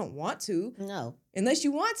life or you don't want to. No. Unless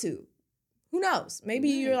you want to. Who knows? Maybe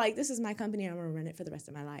you're like, this is my company. I'm going to run it for the rest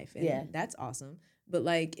of my life. And that's awesome. But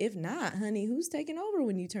like, if not, honey, who's taking over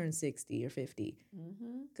when you turn 60 or 50?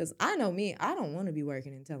 Because I know me, I don't want to be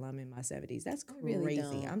working until I'm in my 70s. That's crazy.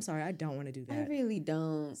 Really I'm sorry. I don't want to do that. I really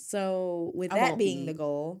don't. So with that being the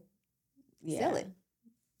goal, sell it.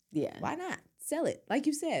 Yeah. Why not? Sell it. Like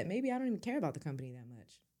you said, maybe I don't even care about the company that much.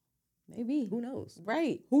 Maybe. Who knows?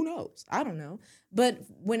 Right. Who knows? I don't know. But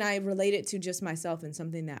when I relate it to just myself and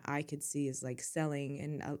something that I could see is like selling,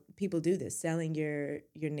 and people do this, selling your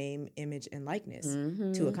name, image, and likeness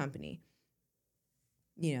to a company.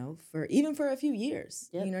 For a few years.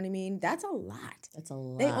 Yep. You know what I mean? That's a lot. That's a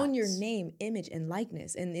lot. They own your name, image, and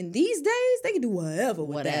likeness. And in these days, they can do whatever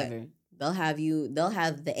with that. They'll have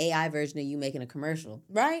the AI version of you making a commercial.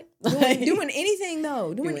 Right? Doing anything,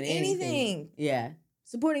 though. Doing anything. Yeah.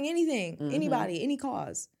 Supporting anything, anybody, any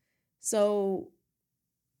cause. So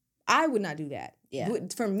I would not do that. Yeah.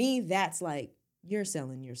 For me, that's like, you're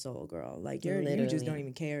selling your soul, girl. Like, you just don't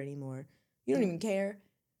even care anymore. You don't even care.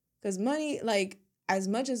 Because money, like, as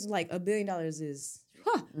much as like $1 billion is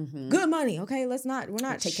good money, okay? We're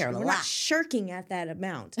not shirking at that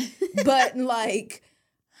amount. But like,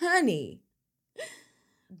 honey,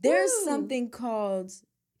 there's something called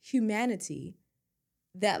humanity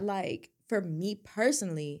that, like, for me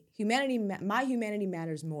personally, my humanity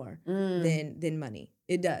matters more than money.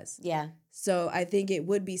 It does. Yeah. So I think it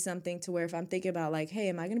would be something to where if I'm thinking about like, hey,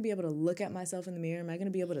 am I going to be able to look at myself in the mirror? Am I going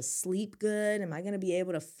to be able to sleep good? Am I going to be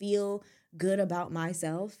able to feel good about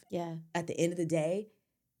myself? Yeah. At the end of the day,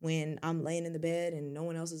 when I'm laying in the bed and no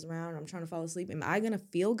one else is around, I'm trying to fall asleep. Am I going to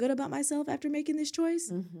feel good about myself after making this choice?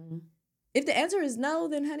 Mm-hmm. If the answer is no,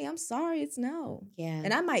 then honey, I'm sorry, it's no. Yeah.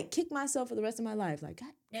 And I might kick myself for the rest of my life. Like,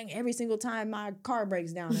 God dang, every single time my car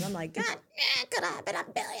breaks down. And I'm like, God, could I have been a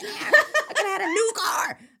billionaire? I could have had a new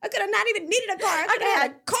car. I could have not even needed a car. I could have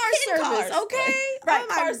had car service, okay? Right, oh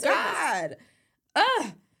my God.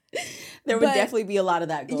 There would definitely be a lot of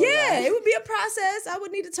that going on. Yeah, it would be a process. I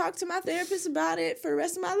would need to talk to my therapist about it for the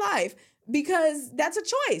rest of my life. Because that's a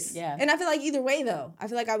choice. Yeah. And I feel like either way, though, I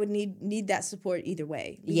feel like I would need that support either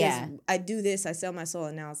way. Because I do this, I sell my soul,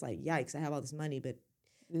 and now it's like, yikes, I have all this money, but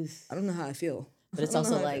I don't know how I feel. But it's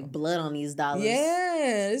also like blood on these dollars.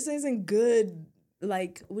 Yeah, this isn't good.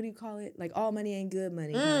 Like, what do you call it? Like, all money ain't good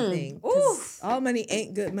money kind of thing. All money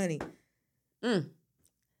ain't good money. And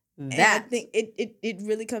I think it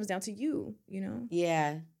really comes down to you,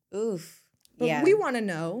 Yeah. Oof. But we want to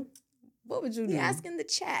know. What would you do? We asking the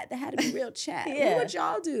chat, the How to Be Real chat. What would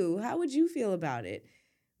y'all do? How would you feel about it?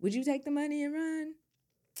 Would you take the money and run?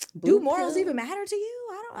 Do morals even matter to you?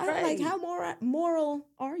 I don't like, how moral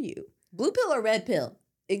are you? Blue pill or red pill?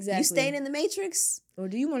 Exactly. You staying in the Matrix? Or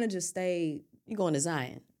do you want to just stay? You going to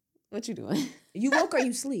Zion? What you doing? You woke or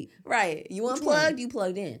you sleep? Right. You unplugged, you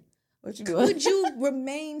plugged in. What you doing? Would you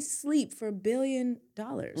remain sleep for $1 billion?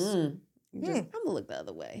 I'm going to look the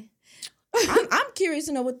other way. I'm curious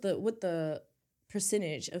to know what the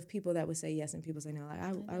percentage of people that would say yes and people say no. Like,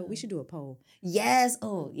 we should do a poll. Yes.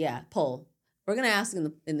 Oh yeah, poll. We're gonna ask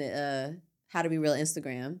in the How to Be Real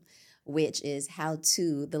Instagram, which is how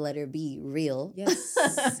to the letter B real. Yes.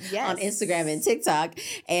 On Instagram and TikTok,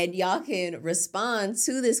 and y'all can respond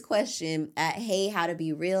to this question at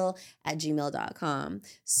heyhowtobereal@gmail.com.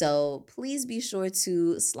 So please be sure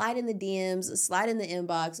to slide in the DMs, slide in the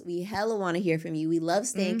inbox. We hella want to hear from you. We love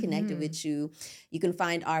staying connected with you. You can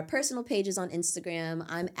find our personal pages on Instagram.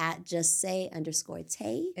 I'm at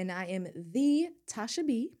justsay_tay. And I am the Tasha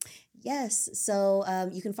B. Yes. So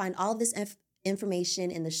you can find all of this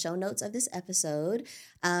information in the show notes of this episode.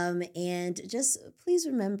 And just please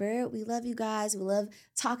remember, we love you guys. We love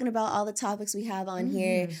talking about all the topics we have on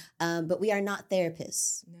here. But we are not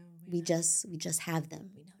therapists. No, we just have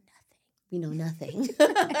them. We know nothing.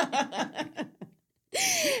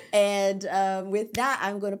 And with that,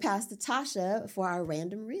 I'm going to pass to Tasha for our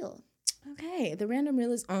random reel. Okay, the random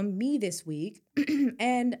reel is on me this week.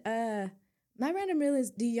 And my random reel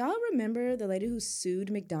is, do y'all remember the lady who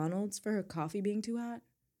sued McDonald's for her coffee being too hot?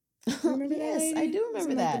 Remember yes, that lady? I do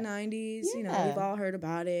remember that. Like the 90s. Yeah. You know, we've all heard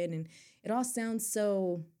about it, and it all sounds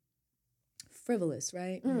so frivolous,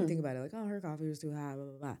 right? When you think about it, like, oh, her coffee was too high, blah,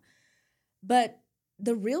 blah, blah. But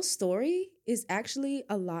the real story is actually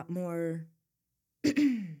a lot more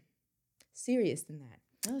serious than that.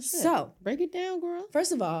 Oh, shit. So, break it down, girl.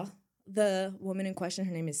 First of all, the woman in question,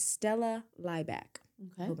 her name is Stella Liebeck.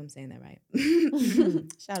 Okay. I hope I'm saying that right.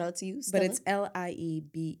 Shout out to you, Stella. But it's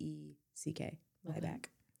Liebeck.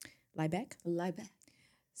 Liebeck. Liebeck.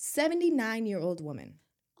 79-year-old woman.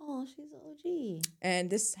 Oh, she's an OG. And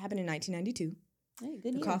this happened in 1992. Hey,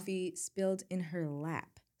 good year. Coffee spilled in her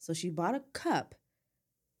lap. So she bought a cup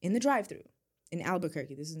in the drive-thru in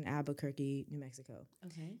Albuquerque. This is in Albuquerque, New Mexico.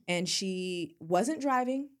 Okay. And she wasn't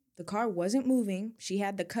driving. The car wasn't moving. She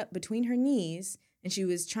had the cup between her knees, and she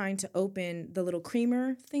was trying to open the little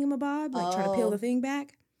creamer thingamabob, like trying to peel the thing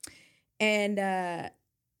back. And,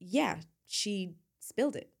 she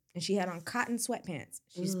spilled it. And she had on cotton sweatpants.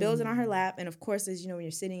 She spills it on her lap. And, of course, as you know, when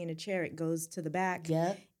you're sitting in a chair, it goes to the back.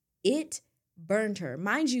 Yep. It burned her.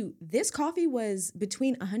 Mind you, this coffee was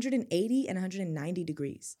between 180 and 190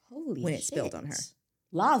 degrees when it spilled on her.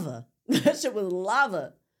 Lava. That shit was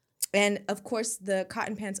lava. And, of course, the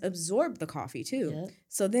cotton pants absorbed the coffee, too. Yep.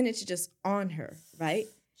 So then it's just on her, right?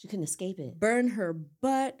 She couldn't escape it. Burn her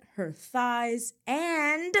butt, her thighs,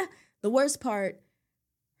 and the worst part,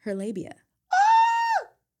 her labia.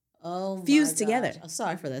 Oh, my fused together. I'm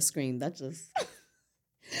sorry for that scream. That just...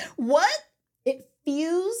 What? It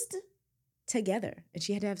fused together. And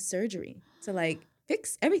she had to have surgery to, like,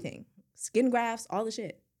 fix everything. Skin grafts, all the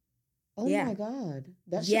shit. Oh, my God.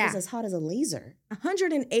 That shit was as hot as a laser.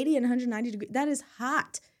 180 and 190 degrees. That is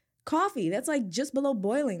hot. Coffee, that's like just below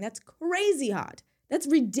boiling. That's crazy hot. That's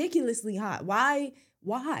ridiculously hot. Why?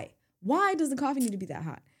 Why does the coffee need to be that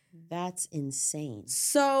hot? That's insane.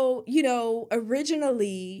 So,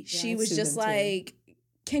 originally she was just like,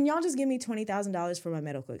 can y'all just give me $20,000 for my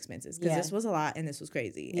medical expenses? Because this was a lot and this was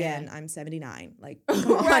crazy. Yeah. And I'm 79. Like,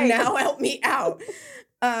 come on now, help me out.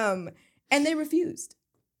 And they refused.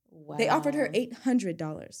 Wow. They offered her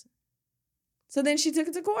 $800. So then she took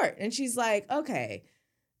it to court and she's like, okay,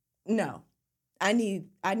 no, I need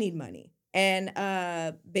money. And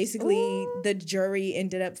basically the jury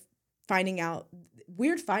ended up finding out,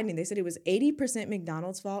 weird finding. They said it was 80%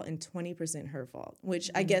 McDonald's fault and 20% her fault, which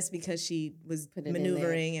I guess because she was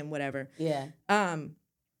maneuvering and whatever. Yeah.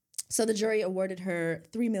 So the jury awarded her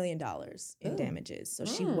 $3 million in damages. So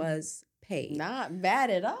she was paid. Not bad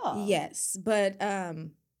at all. Yes. But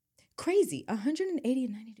crazy. 180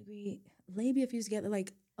 and 90 degree labia fused together.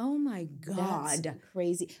 Like, oh my God. That's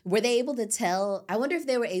crazy. Were they able to tell? I wonder if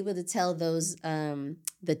they were able to tell those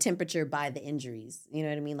the temperature by the injuries. You know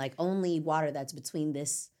what I mean? Like only water that's between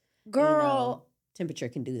this temperature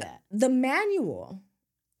can do that. The manual,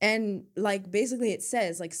 and like basically it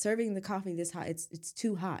says like serving the coffee this hot, it's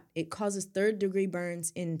too hot. It causes 3rd-degree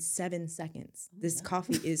burns in 7 seconds. This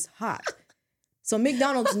coffee is hot. So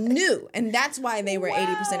McDonald's knew, and that's why they were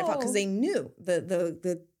 80% at fault, because they knew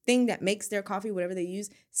the thing that makes their coffee, whatever they use,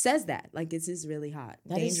 says that. Like, it's just really hot,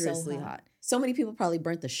 dangerously hot. So many people probably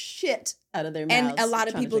burnt the shit out of their mouths. And a lot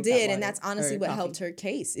of people did, and that's honestly what helped her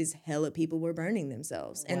case, is hella people were burning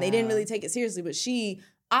themselves. And they didn't really take it seriously, but she,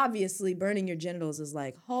 obviously, burning your genitals is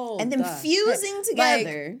like, and then fusing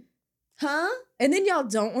together. Like, huh? And then y'all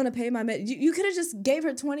don't want to pay my you could have just gave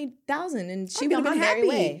her $20,000 and she would have been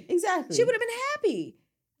happy. Exactly. She would have been happy.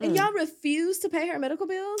 And y'all refused to pay her medical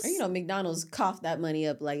bills? Or, McDonald's coughed that money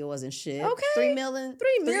up like it wasn't shit. Okay. $3 million.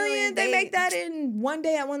 $3 million. They make that in one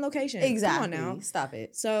day at one location. Exactly. Come on now. Stop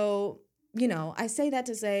it. So, I say that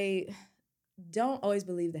to say, don't always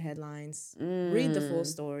believe the headlines. Read the full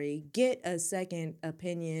story. Get a second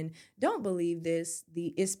opinion. Don't believe this,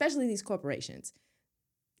 especially these corporations.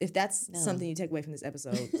 If that's something you take away from this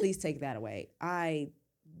episode, please take that away. I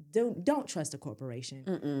don't trust a corporation.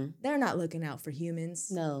 Mm-mm. They're not looking out for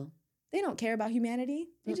humans. No. They don't care about humanity.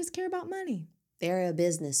 They just care about money. They're a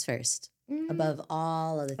business first, above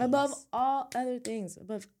all other things. Above all other things.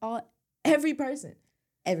 Above every person.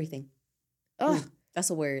 Everything. Ugh. That's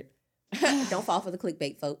a word. Don't fall for the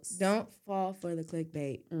clickbait, folks. Don't fall for the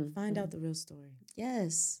clickbait. Find out the real story.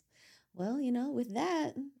 Yes. Well, with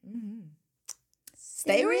that,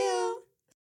 stay real.